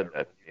just said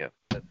that. Yeah.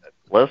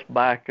 Let's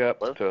back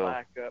up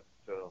to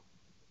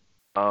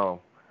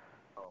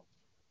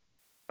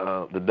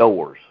the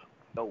Doors,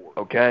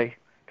 okay?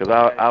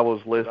 Because I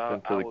was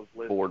listening to the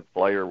keyboard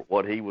player,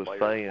 what he was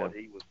saying.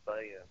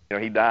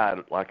 He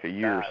died like a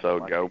year or so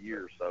ago.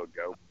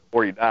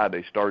 Before he died,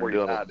 they started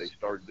doing a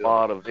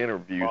lot of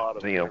interviews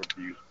with him,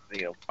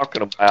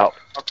 talking about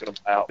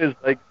as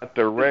they got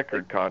their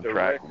record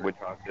contract, which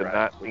was in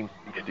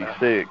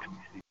 1966.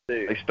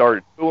 They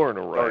started touring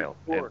around,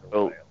 and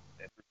so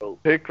a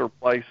particular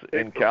place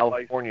in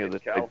California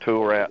that they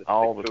tour at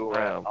all the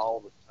time,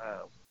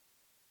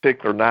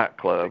 particular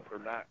nightclub,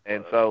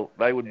 and so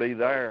they would be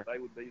there,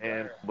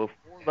 and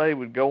before they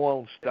would go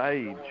on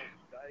stage,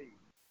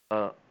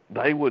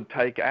 they would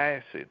take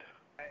acid,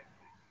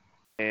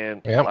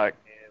 and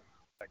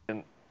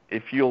and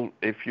if you'll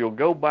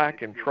go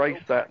back and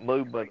trace that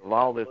movement of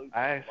all this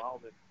acid,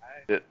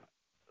 that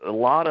a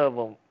lot of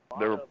them,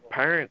 their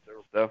parents and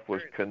stuff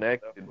was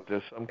connected to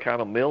some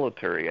kind of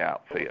military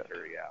outfit.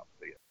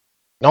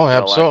 No,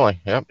 absolutely.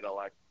 Yep.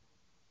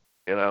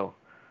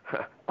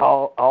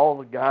 All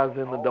the guys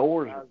in the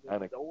Doors are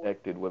kind of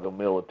connected with a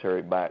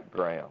military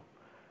background.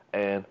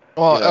 And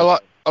a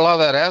lot of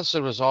that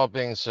acid was all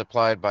being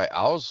supplied by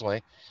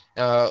Owsley,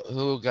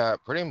 who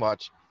got pretty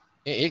much,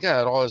 he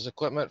got all his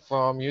equipment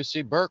from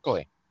UC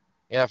Berkeley.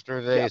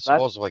 After they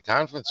supposedly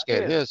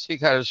confiscated his, he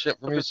got his shit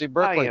from UC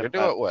Berkeley to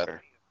do it with.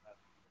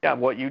 Yeah,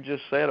 what you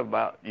just said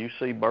about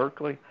UC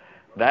Berkeley,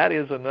 that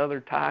is another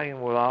tie-in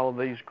with all of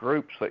these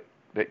groups that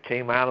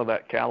came out of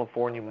that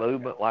California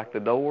movement, like the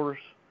Doors.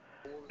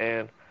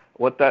 And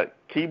what that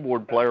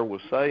keyboard player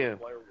was saying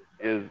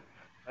is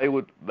they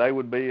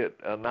would be at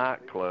a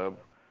nightclub,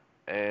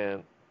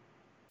 and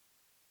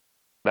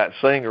that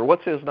singer,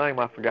 what's his name?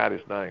 I forgot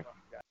his name.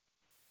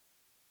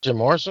 Jim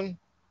Morrison?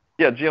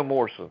 Yeah, Jim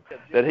Morrison.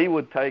 That he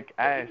would take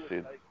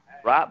acid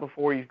right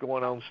before he's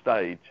going on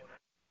stage,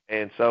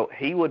 and so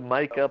he would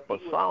make up a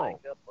song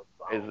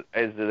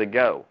as it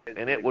go,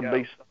 and it would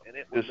be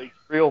just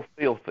real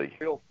filthy,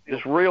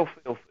 just real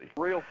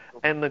filthy,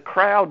 and the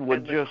crowd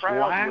would just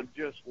laugh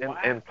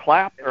and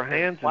clap their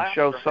hands and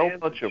show so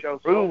much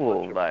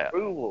approval of that,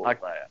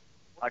 like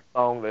the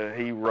song that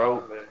he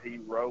wrote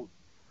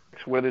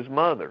with his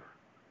mother,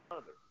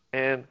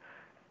 and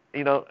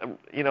you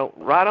know,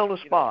 right on the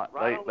spot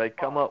they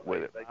come up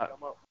with it.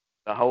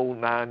 The whole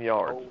 9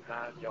 yards.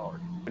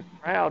 The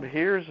crowd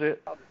hears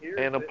it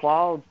and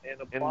applauds and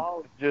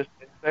just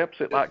accepts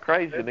it like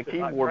crazy. And the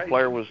keyboard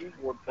player was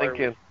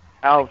thinking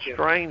how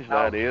strange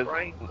that is.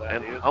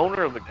 And the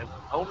owner of the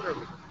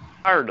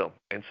fired them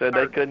and said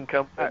they couldn't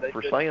come back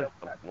for saying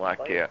something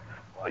like that.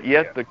 But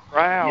yet the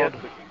crowd,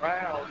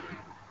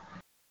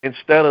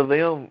 instead of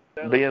them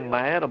being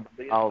mad about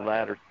all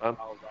that or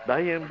something,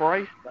 they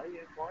embraced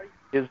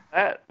it.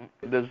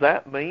 Does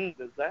that mean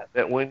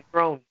that when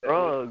you're on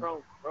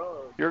drugs,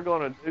 you're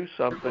going to do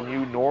something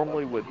you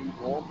normally would?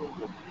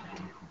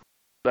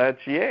 That's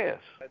yes.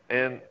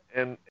 And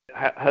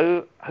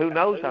who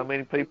knows how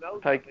many people are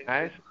taking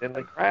acid in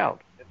the crowd?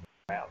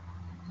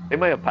 They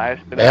may have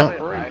passed it out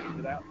free.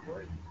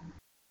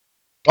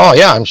 Oh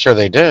yeah, I'm sure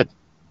they did.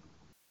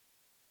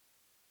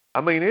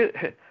 I mean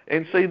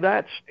and see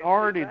that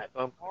started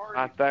something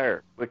right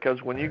there,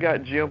 because when you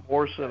got Jim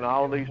Morrison and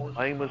all these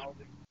famous people,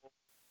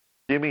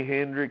 Jimi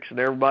Hendrix and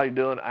everybody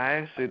doing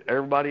acid,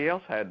 everybody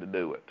else had to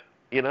do it.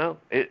 You know,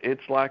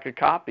 it's like a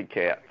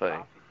copycat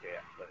thing.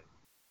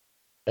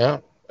 Yeah,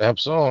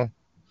 absolutely.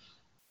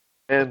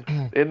 And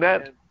isn't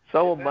that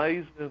so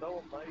amazing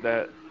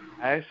that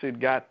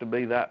acid got to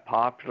be that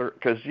popular?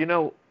 Because you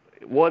know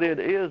what it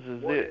is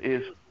it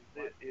is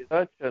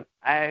such an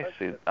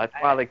acid. That's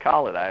why they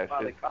call it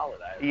acid.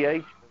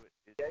 pH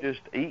is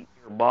just eating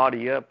your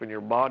body up, and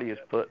your body is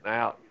putting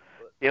out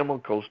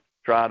chemicals to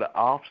try to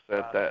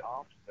offset that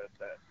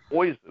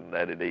poison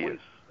that it is.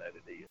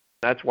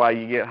 That's why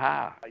you get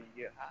high,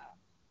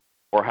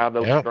 or how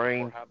those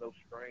strange,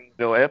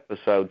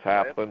 episodes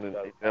happen,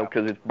 and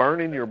because it's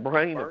burning your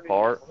brain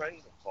apart,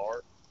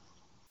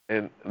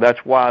 and that's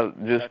why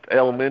just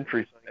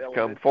elementary things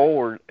come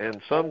forward.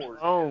 And some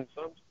songs,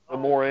 the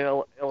more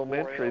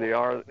elementary they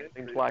are, it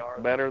seems like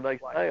the better they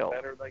sell.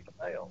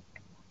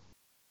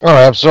 Oh,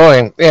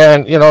 absolutely.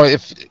 And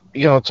if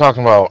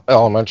talking about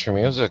elementary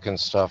music and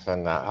stuff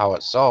and how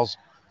it sells,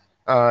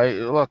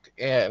 look,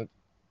 and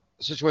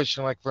a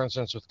situation like, for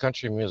instance, with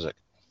country music,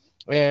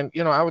 and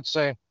I would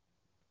say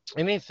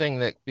anything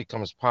that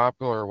becomes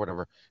popular or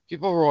whatever,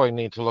 people really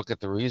need to look at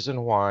the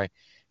reason why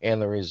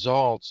and the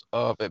results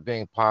of it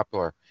being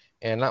popular,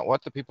 and not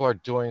what the people are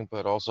doing,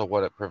 but also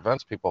what it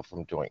prevents people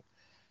from doing.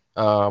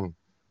 Um,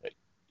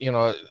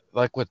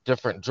 like with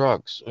different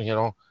drugs,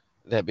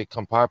 that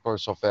become popular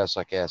so fast,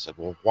 like acid.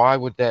 Well, why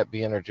would that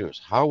be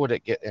introduced? How would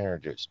it get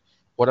introduced?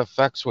 What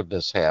effects would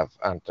this have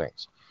on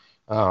things?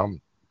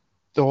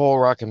 The whole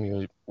rock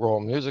and roll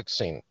music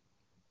scene,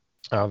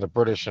 the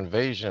British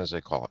invasion, as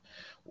they call it.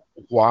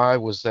 Why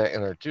was that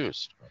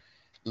introduced?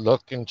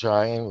 Look and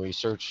try and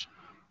research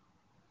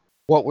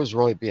what was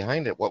really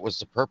behind it. What was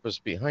the purpose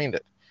behind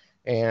it?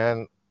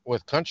 And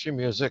with country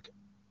music,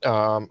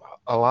 a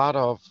lot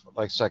of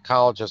like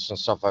psychologists and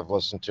stuff I've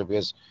listened to,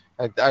 because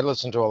I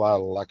listen to a lot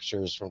of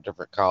lectures from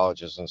different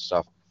colleges and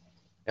stuff,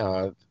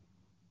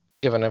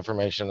 giving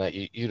information that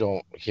you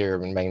don't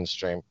hear in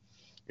mainstream.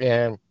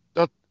 And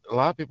a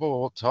lot of people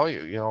will tell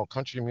you,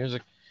 country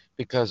music,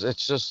 because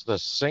it's just the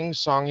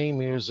sing-songy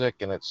music,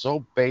 and it's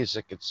so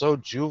basic, it's so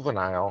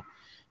juvenile,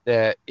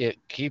 that it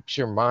keeps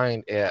your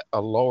mind at a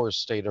lower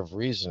state of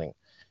reasoning.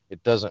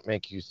 It doesn't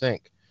make you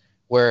think.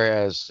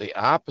 Whereas the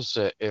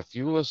opposite, if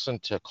you listen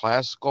to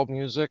classical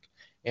music,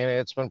 and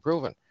it's been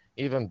proven,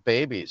 even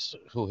babies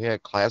who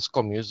had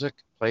classical music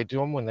played to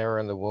them when they were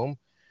in the womb,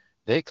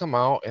 they come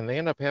out and they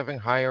end up having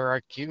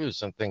higher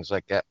IQs and things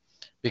like that,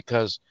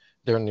 because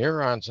their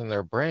neurons in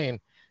their brain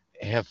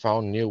have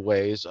found new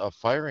ways of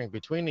firing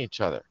between each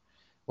other.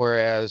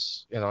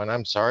 Whereas, and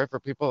I'm sorry for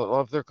people that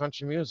love their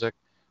country music,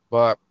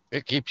 but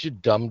it keeps you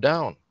dumbed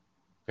down,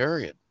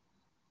 period.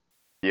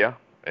 Yeah,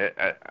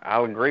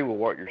 I agree with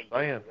what you're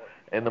saying.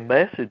 And the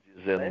message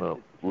is in the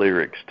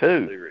lyrics,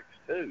 too.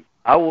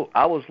 I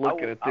was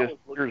looking at this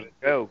years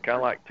ago, kind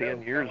of like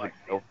 10 years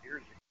ago,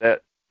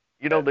 that,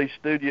 these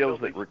studios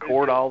that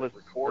record all this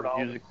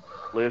music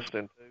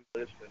listening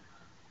to,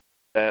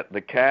 that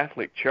the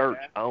Catholic Church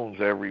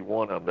owns every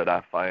one of them that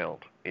I found.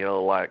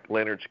 Like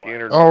Leonard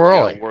Skinner. Oh,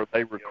 really? Where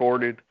they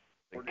recorded,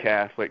 the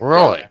Catholic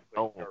Really? Church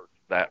owns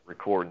that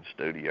recording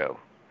studio.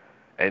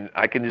 And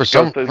I can just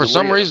for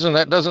some reason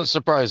that doesn't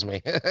surprise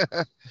me.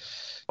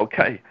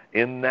 Okay,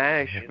 in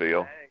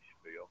Nashville,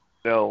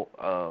 there's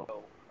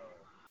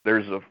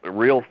a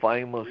real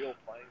famous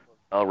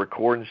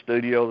recording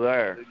studio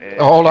there. And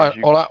hold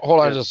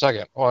on just a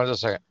second.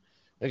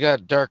 We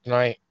got Dark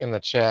Knight in the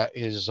chat.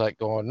 He's like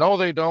going, no,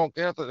 they don't.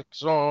 Catholics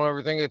don't know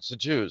everything. It's the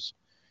Jews.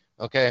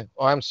 Okay.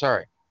 Oh, I'm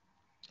sorry.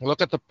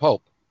 Look at the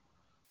Pope.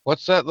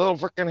 What's that little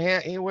freaking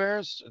hat he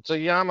wears? It's a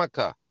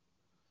yarmulke.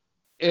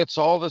 It's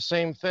all the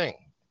same thing.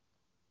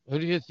 Who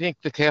do you think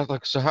the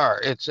Catholics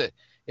are?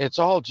 It's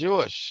all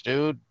Jewish,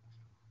 dude.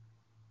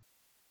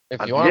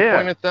 If you want to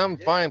point at them,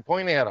 fine,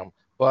 point at them.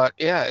 But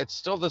yeah, it's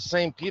still the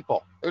same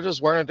people. They're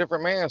just wearing a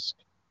different mask.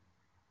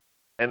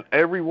 And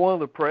every one of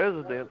the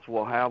presidents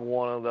will have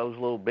one of those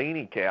little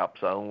beanie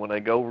caps on when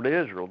they go over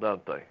to Israel,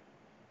 don't they?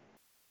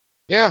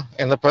 Yeah,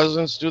 and the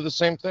presidents do the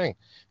same thing.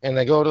 And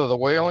they go to the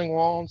Wailing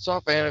Wall and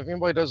stuff. And if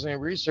anybody does any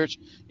research,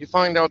 you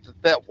find out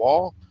that that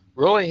wall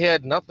really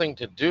had nothing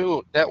to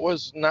do. That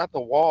was not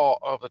the wall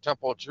of the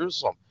Temple of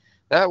Jerusalem.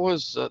 That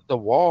was the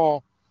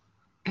wall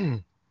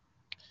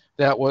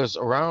that was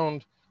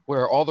around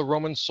where all the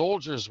Roman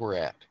soldiers were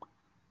at.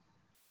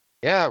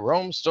 Yeah,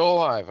 Rome's still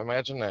alive.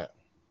 Imagine that.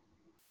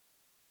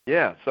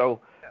 Yeah,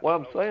 so what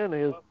I'm saying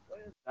is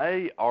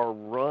they are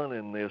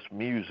running this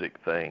music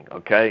thing,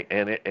 okay?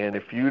 And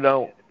if you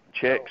don't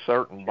check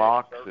certain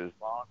boxes,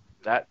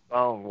 that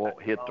song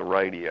won't hit the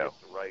radio,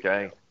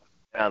 okay?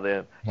 Now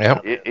then,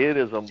 yep. it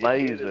is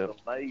amazing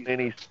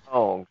many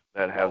songs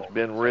that has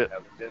been written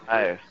in the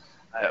past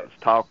that was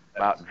talking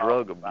about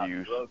drug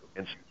abuse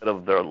instead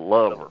of their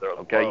lover,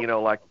 okay? You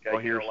know, like you'll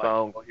hear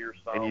songs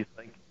and you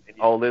think,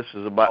 oh, this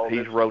is about,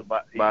 he's wrote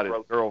about his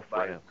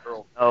girlfriend.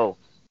 No,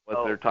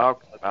 what they're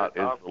talking about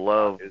is the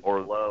love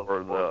or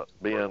the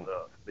being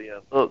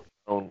hooked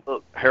on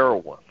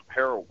heroin.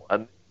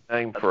 A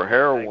name for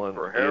heroin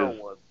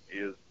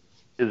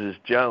is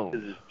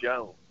Jones.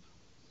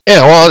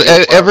 Yeah,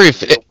 well,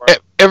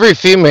 every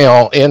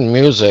female in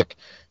music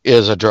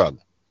is a drug.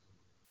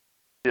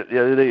 Yeah,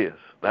 it is.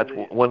 That's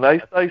when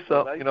they say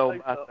something, you know,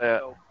 about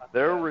that.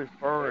 They're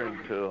referring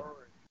to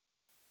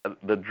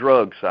the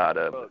drug side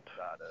of it.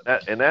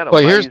 And that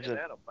amazing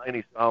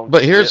many songs.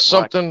 But here's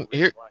something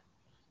here.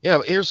 Yeah,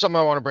 here's something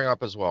I want to bring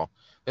up as well.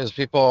 Is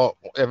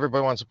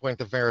everybody wants to point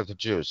the finger at the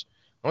Jews.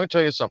 Let me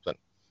tell you something.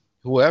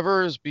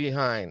 Whoever is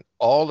behind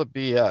all the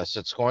BS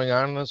that's going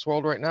on in this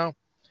world right now,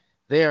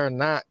 they are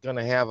not going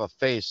to have a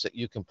face that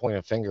you can point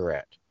a finger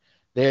at.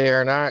 They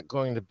are not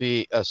going to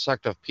be a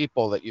sect of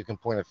people that you can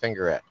point a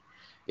finger at.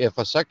 If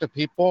a sect of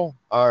people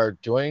are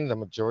doing the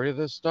majority of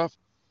this stuff,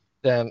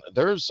 then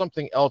there's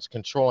something else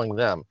controlling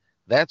them.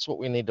 That's what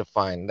we need to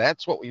find.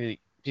 That's what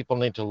people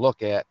need to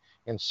look at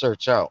and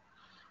search out.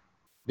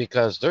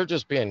 Because they're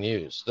just being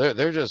used.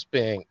 They're just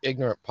being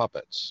ignorant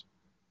puppets.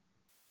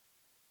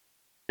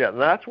 Yeah,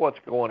 that's what's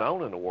going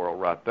on in the world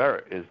right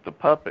there is the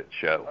puppet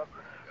show.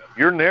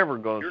 You're never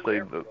going to see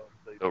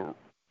the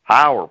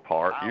power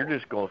part. You're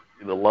just going to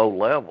see the low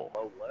level.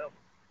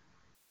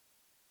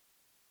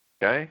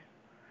 Okay?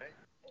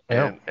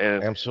 Yeah,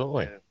 and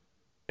absolutely.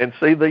 And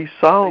see, these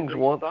songs,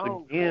 once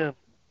again,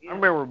 I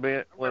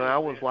remember when I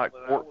was like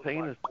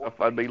 14 and stuff,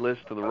 I'd be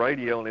listening to the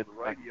radio, and it's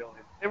like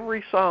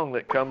every song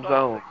that comes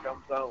on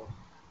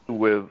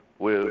with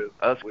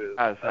us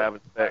guys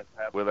having sex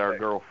with our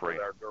girlfriend.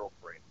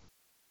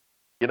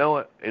 You know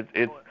what?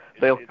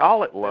 They'll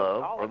call it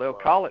love, or they'll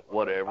call it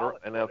whatever,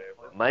 and they'll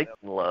make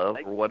love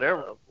or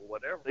whatever.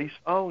 These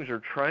songs are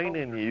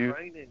training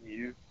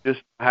you just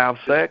to have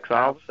sex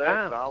all the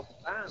time.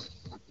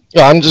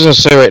 Yeah, I'm just gonna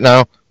say right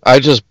now, I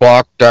just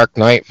blocked Dark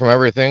Knight from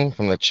everything,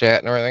 from the chat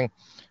and everything,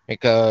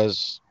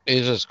 because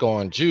he's just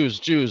going Jews,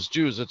 Jews,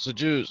 Jews. It's the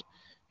Jews.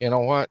 You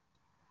know what?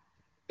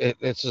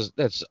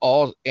 That's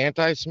all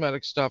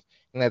anti-Semitic stuff,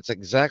 and that's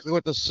exactly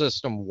what the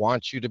system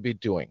wants you to be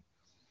doing.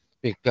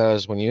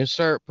 Because when you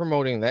start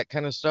promoting that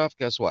kind of stuff,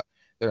 guess what?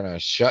 They're going to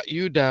shut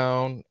you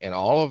down and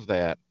all of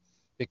that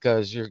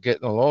because you're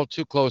getting a little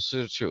too close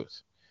to the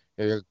truth.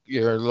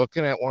 You're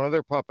looking at one of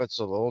their puppets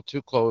a little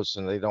too close,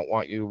 and they don't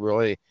want you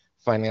really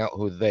finding out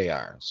who they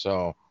are.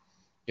 So,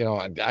 you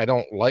know, I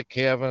don't like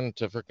having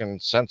to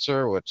freaking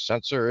censor, which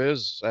censor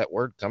is. That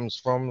word comes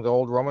from the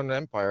old Roman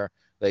Empire.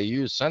 They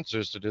use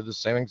censors to do the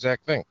same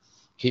exact thing,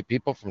 keep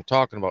people from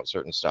talking about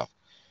certain stuff.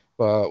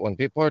 But when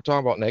people are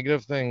talking about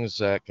negative things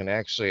that can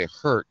actually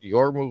hurt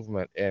your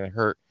movement and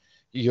hurt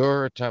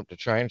your attempt to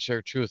try and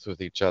share truth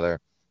with each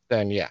other,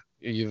 then yeah,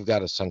 you've got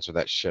to censor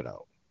that shit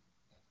out.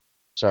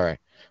 Sorry.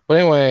 But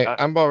anyway,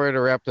 I'm about ready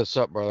to wrap this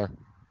up, brother.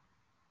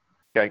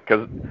 Okay,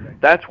 because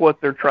that's what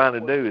they're trying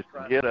to do is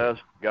to get us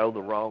to go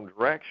the wrong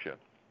direction.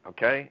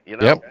 Okay? You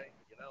know? Yep.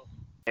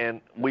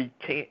 And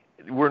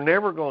we're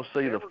never going to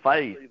see the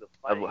face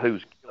of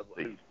who's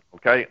guilty.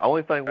 Okay?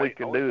 Only thing we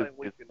can do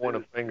is point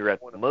a finger at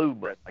the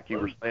movement, like you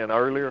were saying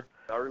earlier,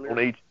 on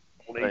each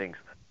of these things.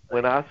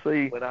 When I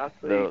see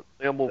the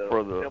symbol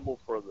for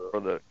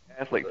the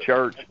Catholic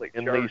Church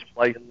in these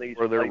places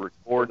where they're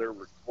recording,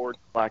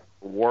 like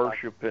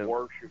worshiping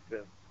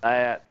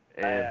that,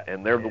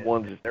 and they're the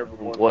ones that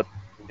what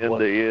the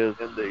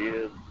agenda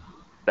is,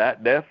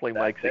 that definitely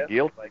makes it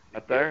guilty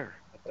right there.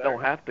 They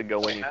don't have to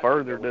go any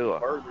further, do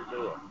it?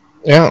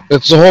 Yeah,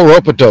 it's the whole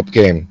rope-a-dope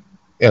game,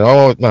 you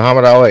know, with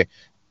Muhammad Ali.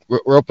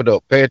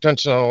 Rope-a-dope. Pay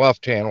attention to the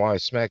left hand while I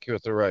smack you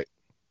with the right.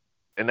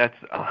 and that's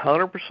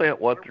 100%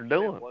 what they're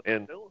doing.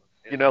 And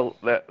you know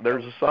that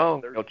there's a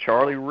song, you know,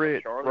 Charlie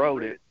Rich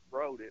wrote it.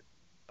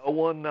 No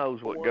one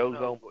knows what goes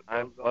on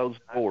behind closed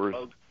doors.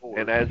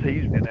 And as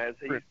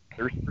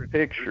there's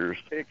pictures,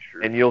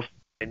 and you'll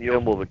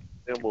symbol the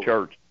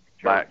church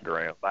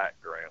background.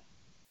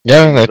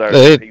 Yeah,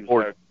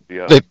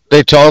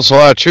 they tell us a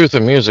lot of truth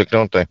in music,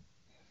 don't they?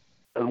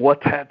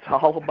 What that's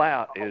all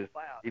about is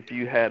if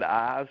you had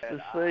eyes to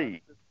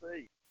see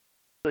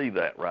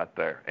that right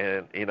there.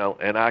 And you know,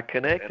 and I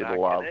connected a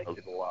lot of those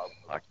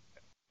like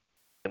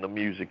in the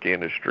music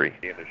industry.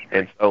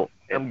 And so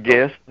I'm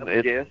guessing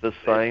it's the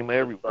same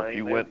everywhere. If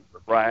you went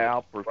to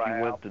rap or if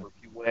you went to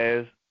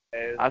jazz,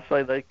 I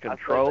say they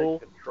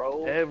control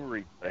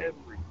everything.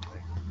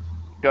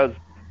 Because,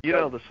 you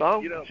know, the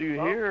songs that you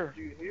hear,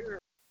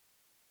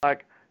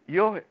 like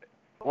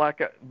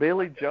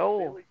Billy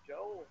Joel,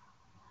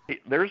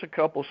 there's a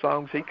couple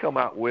songs he come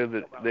out with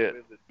that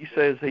he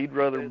says he'd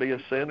rather be a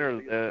sinner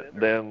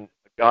than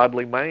a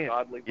godly man,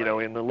 you know,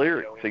 in the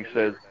lyrics. He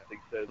says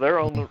they're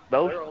on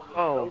those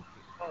songs,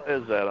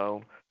 says that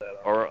on,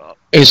 or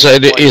he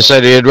said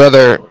he'd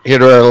rather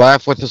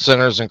laugh with the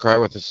sinners and cry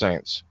with the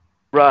saints.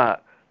 Right.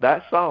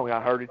 That song, I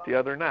heard it the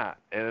other night,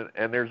 and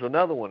there's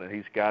another one that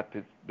he's got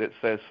that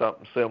says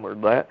something similar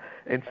to that.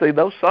 And see,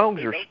 those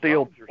songs are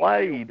still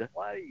played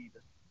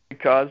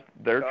because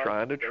they're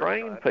trying to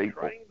train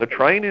people. The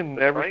training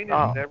never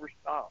stops.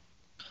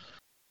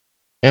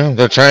 Yeah,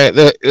 they're trying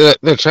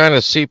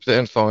to seep the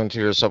info into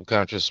your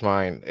subconscious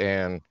mind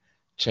and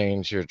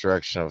change your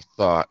direction of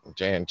thought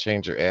and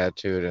change your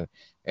attitude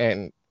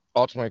and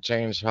ultimately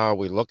change how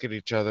we look at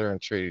each other and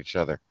treat each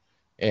other.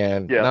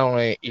 And not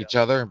only each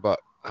other, but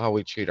how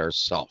we treat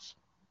ourselves.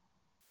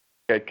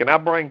 Okay, can I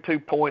bring 2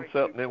 points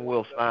up and then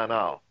we'll sign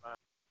off?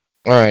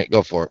 All right,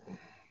 go for it.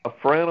 A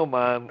friend of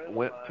mine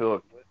went to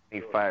a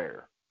county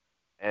fair,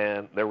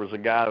 and there was a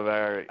guy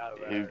there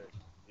who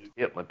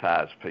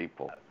hypnotized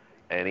people,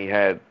 and he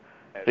had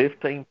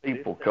 15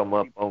 people come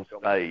up on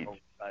stage,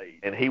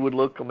 and he would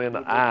look them in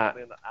the eye.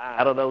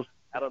 Out of those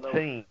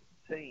 15,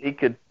 he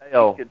could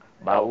tell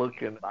by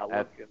looking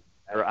at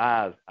their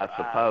eyes, I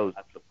suppose,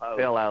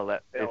 tell out of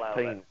that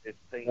 15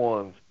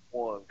 ones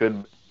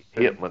could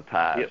be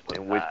hypnotized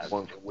and which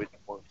ones.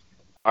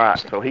 All right,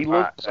 so he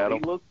looked at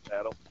them.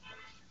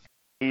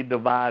 He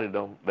divided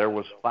them. There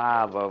was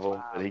 5 of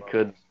them that he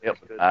couldn't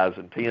hypnotize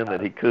and 10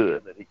 that he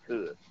could.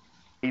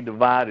 He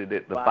divided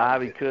it. The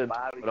 5 he could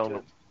put on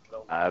the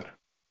side,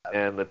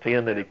 and the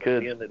 10 that he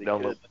could put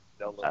on the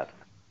side.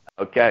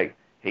 Okay,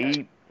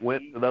 he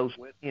went to those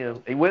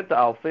 10. He went to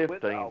all 15.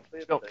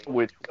 He don't know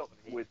which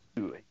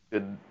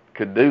he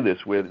could do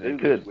this with. He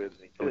could.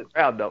 So the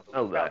crowd don't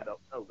know that.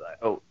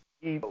 So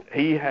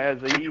he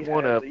has each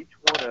one of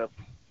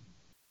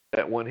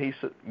that when he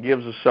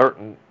gives a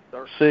certain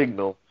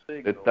signal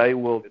that they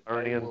will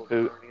turn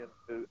into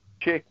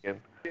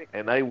chicken,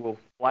 and they will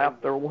flap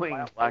their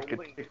wings like a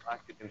chicken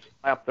and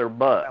slap their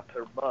butt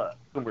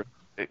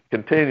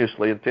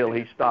continuously until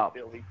he stops.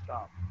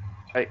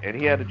 Hey, and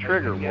he had a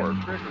trigger word.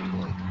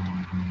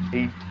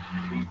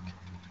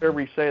 Whatever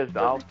he says to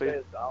all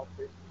 50,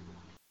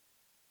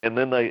 and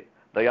then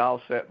they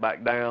all sit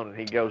back down, and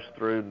he goes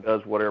through and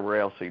does whatever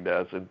else he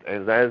does.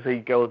 And as he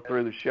goes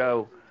through the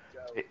show,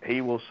 he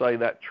will say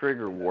that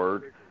trigger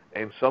word,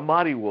 and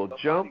somebody will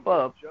jump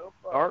up,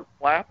 start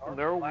flapping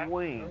their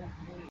wings,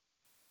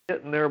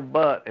 hitting their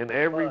butt, and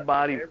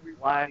everybody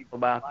laughs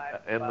about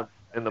that.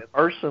 And the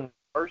person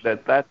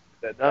that's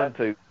done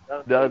to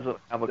doesn't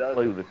have a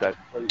clue that's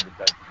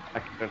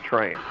a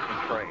trance.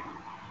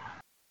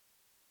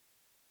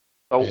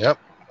 So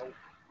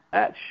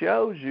that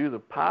shows you the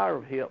power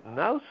of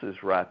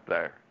hypnosis right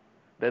there.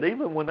 That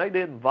even when they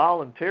didn't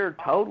volunteer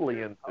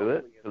totally into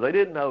it, because they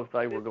didn't know if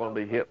they were going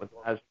to be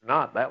hypnotized or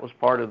not, that was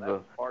part of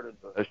the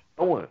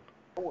showing.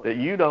 That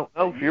you don't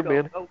know if you're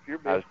being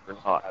hypnotized or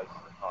not.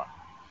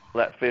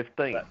 That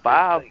 15.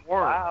 5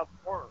 weren't,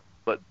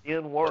 but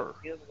 10 were.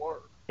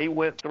 He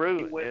went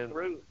through,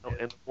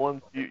 and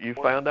one you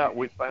found out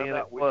which 10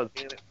 it was.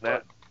 And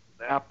that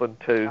happened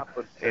to,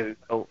 and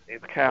so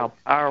how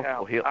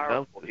powerful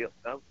hypnosis.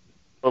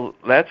 Well,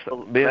 that's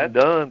been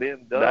done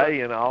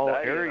today in all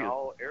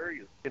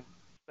areas.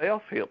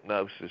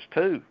 Self-hypnosis,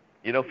 too.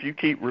 You know, if you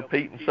keep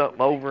repeating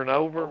something over and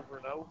over,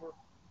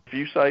 if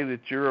you say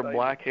that you're a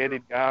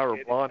black-headed guy or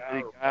a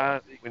blonde-headed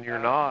guy when you're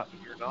not,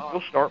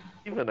 you'll start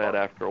believing that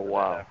after a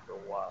while.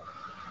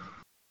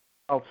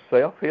 Oh,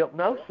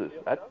 self-hypnosis,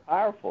 that's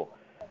powerful.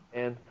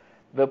 And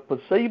the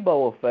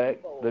placebo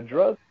effect, the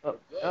drug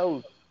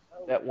knows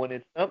that when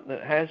it's something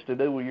that has to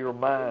do with your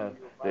mind,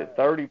 that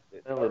 30%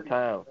 of the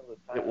time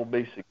it will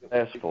be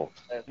successful.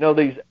 You know,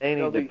 these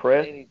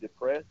antidepressants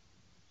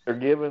they're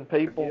giving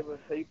people,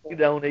 you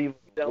don't even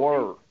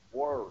work.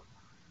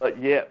 But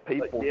yet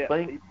people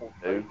think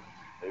they do.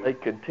 They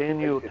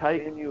continue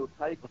taking,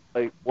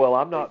 well,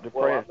 I'm not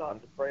depressed.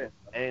 I'm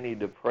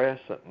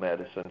antidepressant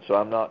medicine, so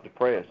I'm not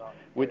depressed,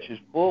 which is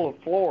full of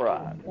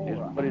fluoride, is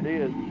what it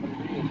is.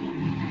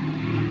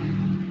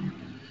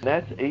 And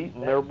that's eating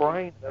their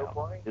brain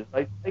out. Is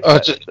they take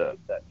that stuff.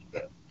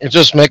 It's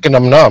just making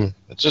them numb.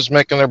 It's just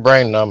making their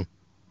brain numb.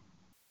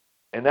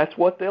 And that's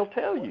what they'll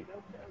tell you.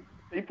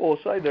 People will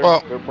say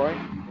Well, their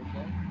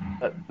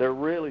brain, they're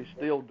really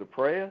still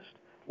depressed.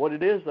 What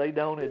it is, they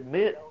don't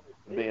admit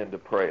to being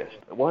depressed.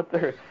 What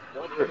they're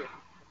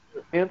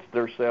against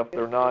themselves,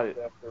 they're not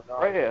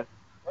depressed.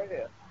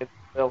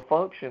 They'll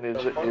function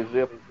as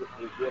if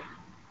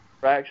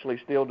they're actually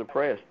still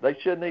depressed. They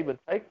shouldn't even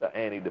take the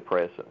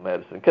antidepressant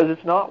medicine because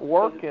it's not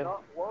working.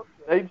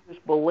 They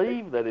just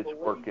believe that it's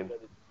working.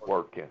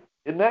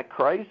 Isn't that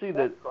crazy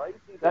that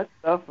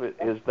stuff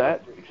is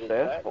that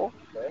successful?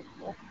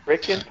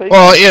 Tricking people?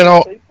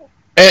 well,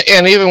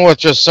 and even with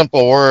just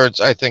simple words,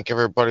 I think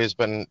everybody's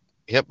been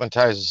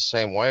hypnotized the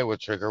same way with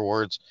trigger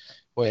words.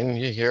 When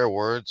you hear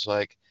words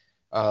like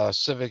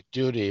civic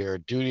duty or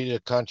duty to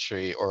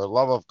country or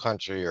love of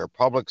country or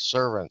public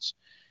servants,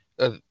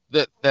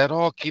 that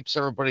all keeps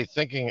everybody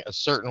thinking a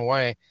certain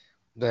way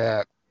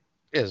that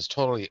is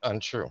totally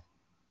untrue.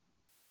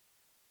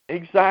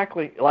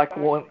 Exactly. Like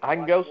when I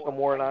can go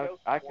somewhere and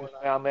I can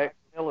say I'm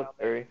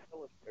ex-military,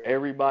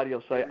 everybody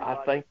will say, I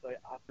think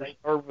your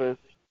service,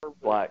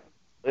 like,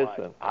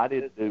 listen, I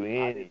didn't do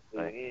anything.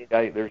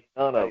 Okay? There's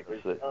none of us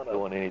that's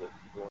doing anything.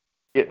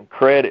 Getting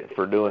credit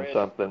for doing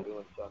something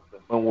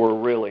when we're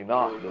really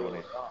not doing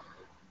it.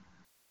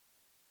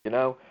 You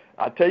know,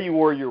 I tell you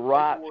where your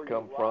rights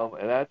come from,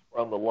 and that's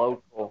from the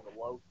local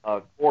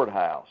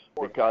courthouse.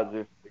 Because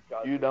if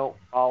you don't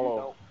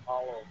follow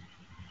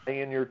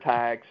paying your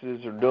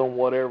taxes or doing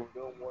whatever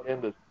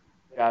you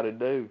got to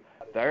do,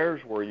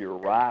 there's where your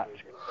rights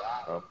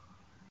come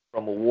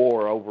from a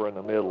war over in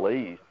the Middle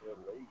East.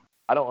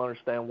 I don't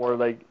understand where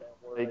they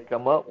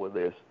come up with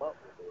this.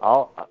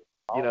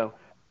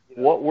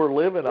 What we're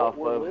living off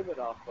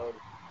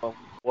of,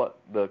 what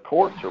the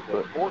courts are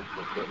putting,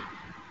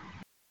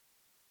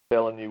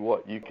 telling you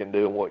what you can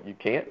do and what you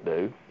can't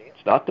do.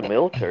 It's not the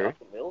military.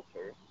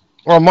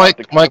 Well, Mike,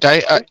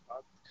 I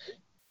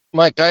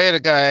had a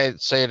guy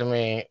say to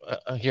me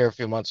here a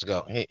few months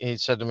ago. He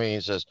said to me,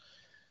 he says,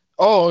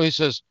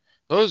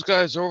 those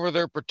guys over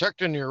there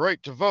protecting your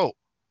right to vote.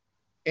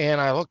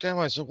 And I looked at him,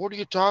 I said, what are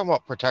you talking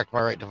about, protect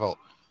my right to vote?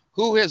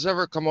 Who has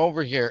ever come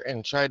over here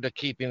and tried to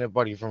keep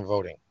anybody from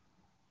voting?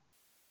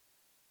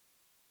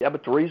 Yeah,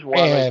 but the reason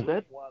why they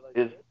said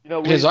is,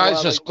 his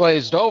eyes just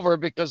glazed over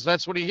because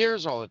that's what he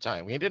hears all the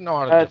time. He didn't know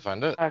how to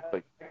defend it.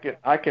 Exactly.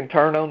 I can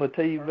turn on the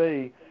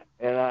TV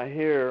and I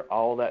hear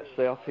all that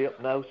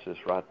self-hypnosis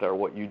right there,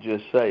 what you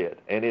just said.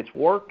 And it's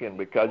working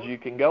because you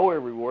can go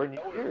everywhere and you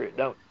hear it,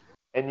 don't you?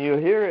 And you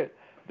hear it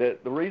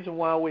that the reason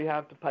why we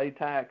have to pay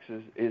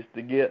taxes is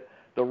to get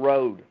the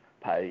road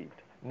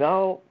paved.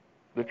 No,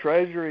 the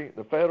Treasury,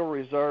 the Federal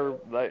Reserve,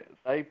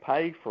 they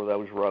pay for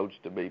those roads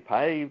to be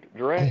paved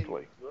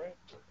directly.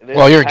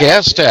 Well, your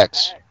gas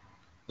tax,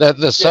 the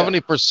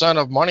 70%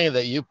 of money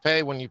that you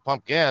pay when you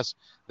pump gas,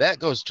 that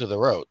goes to the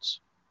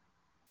roads.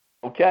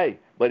 Okay,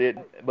 but in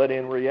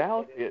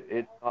reality,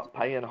 it's not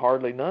paying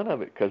hardly none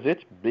of it because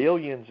it's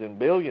billions and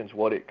billions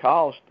what it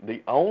costs.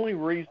 The only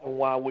reason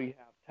why we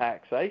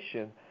have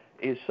taxation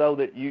is so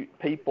that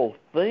people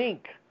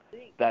think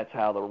that's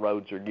how the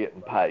roads are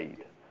getting paid.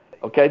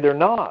 Okay, they're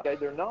not.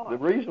 The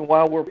reason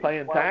why we're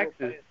paying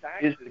taxes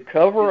is to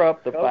cover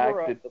up the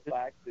fact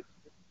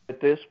that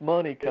this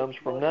money comes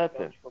from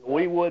nothing.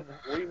 We wouldn't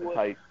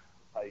pay.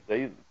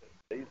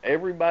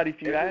 Everybody,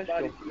 if you ask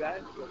them,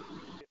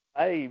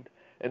 paved,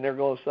 and they're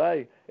going to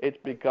say it's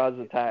because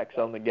of tax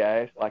on the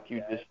gas, like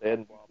you just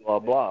said, blah,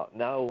 blah.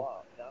 No,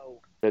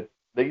 that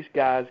these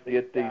guys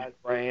get these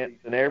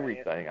grants and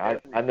everything.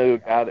 I knew a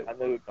guy that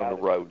was on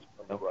the roads.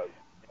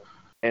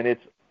 And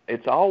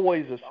it's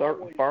always a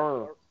certain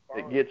firm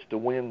that gets to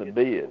win the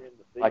bid.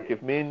 Like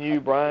if me and you,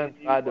 Brian,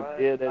 tried to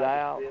bid it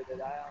out,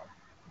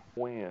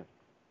 win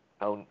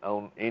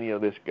on any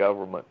of this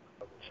government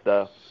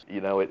stuff.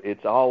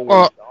 It's always...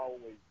 Well,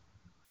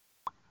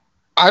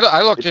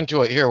 I looked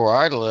into it here where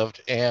I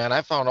lived, and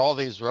I found all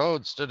these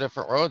roads, the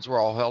different roads were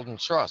all held in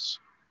trusts.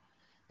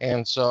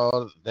 And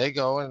so they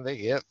go and they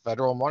get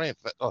federal money,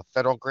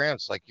 federal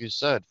grants, like you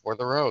said, for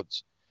the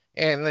roads.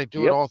 And they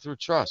do it all through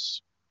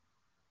trusts.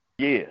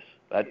 Yes,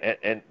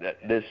 and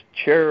this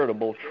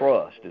charitable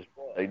trust is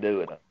what they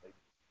do it.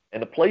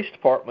 And the police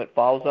department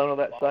falls under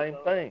that same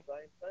thing.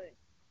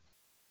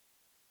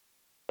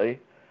 See?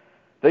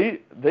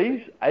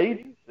 These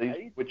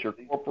agencies, which are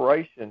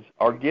corporations,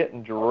 are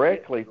getting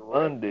directly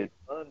funded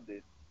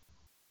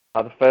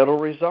by the Federal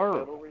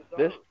Reserve.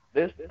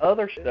 This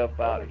other stuff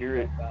out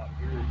here is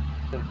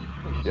a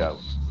show.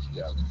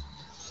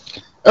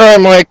 All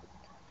right, Mike,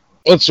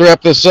 let's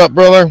wrap this up,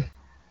 brother.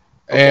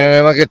 Okay.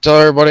 And I can tell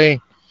everybody,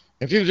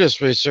 if you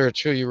just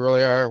research who you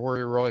really are, where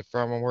you're really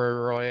from, and where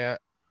you're really at,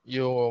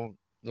 you'll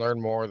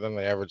learn more than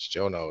the average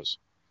Joe knows.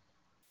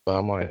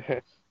 Bottom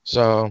line.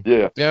 So,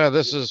 yeah,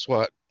 this is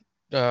what,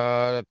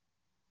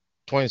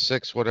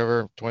 26th,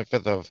 whatever,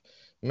 25th of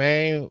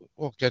May.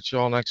 We'll catch you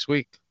all next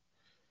week.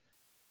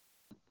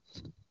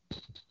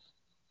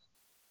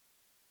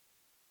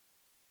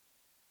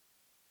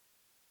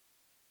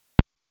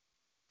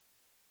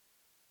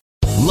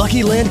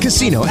 Lucky Land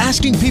Casino,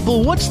 asking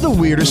people, what's the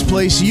weirdest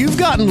place you've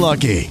gotten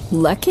lucky?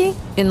 Lucky?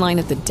 In line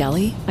at the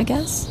deli, I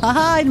guess?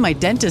 Aha, in my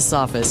dentist's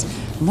office.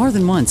 More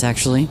than once,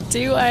 actually.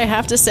 Do I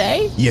have to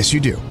say? Yes, you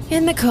do.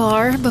 In the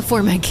car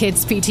before my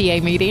kids'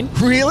 PTA meeting.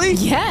 Really?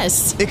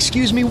 Yes.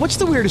 Excuse me, what's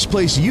the weirdest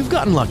place you've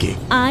gotten lucky?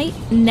 I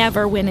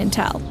never win and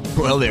tell.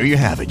 Well, there you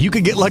have it. You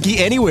can get lucky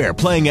anywhere,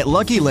 playing at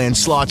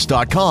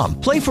LuckyLandSlots.com.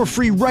 Play for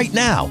free right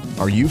now.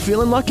 Are you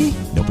feeling lucky?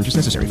 No purchase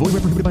necessary. Void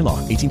where prohibited by law.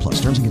 18+.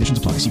 Terms and conditions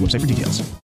apply. See website for details.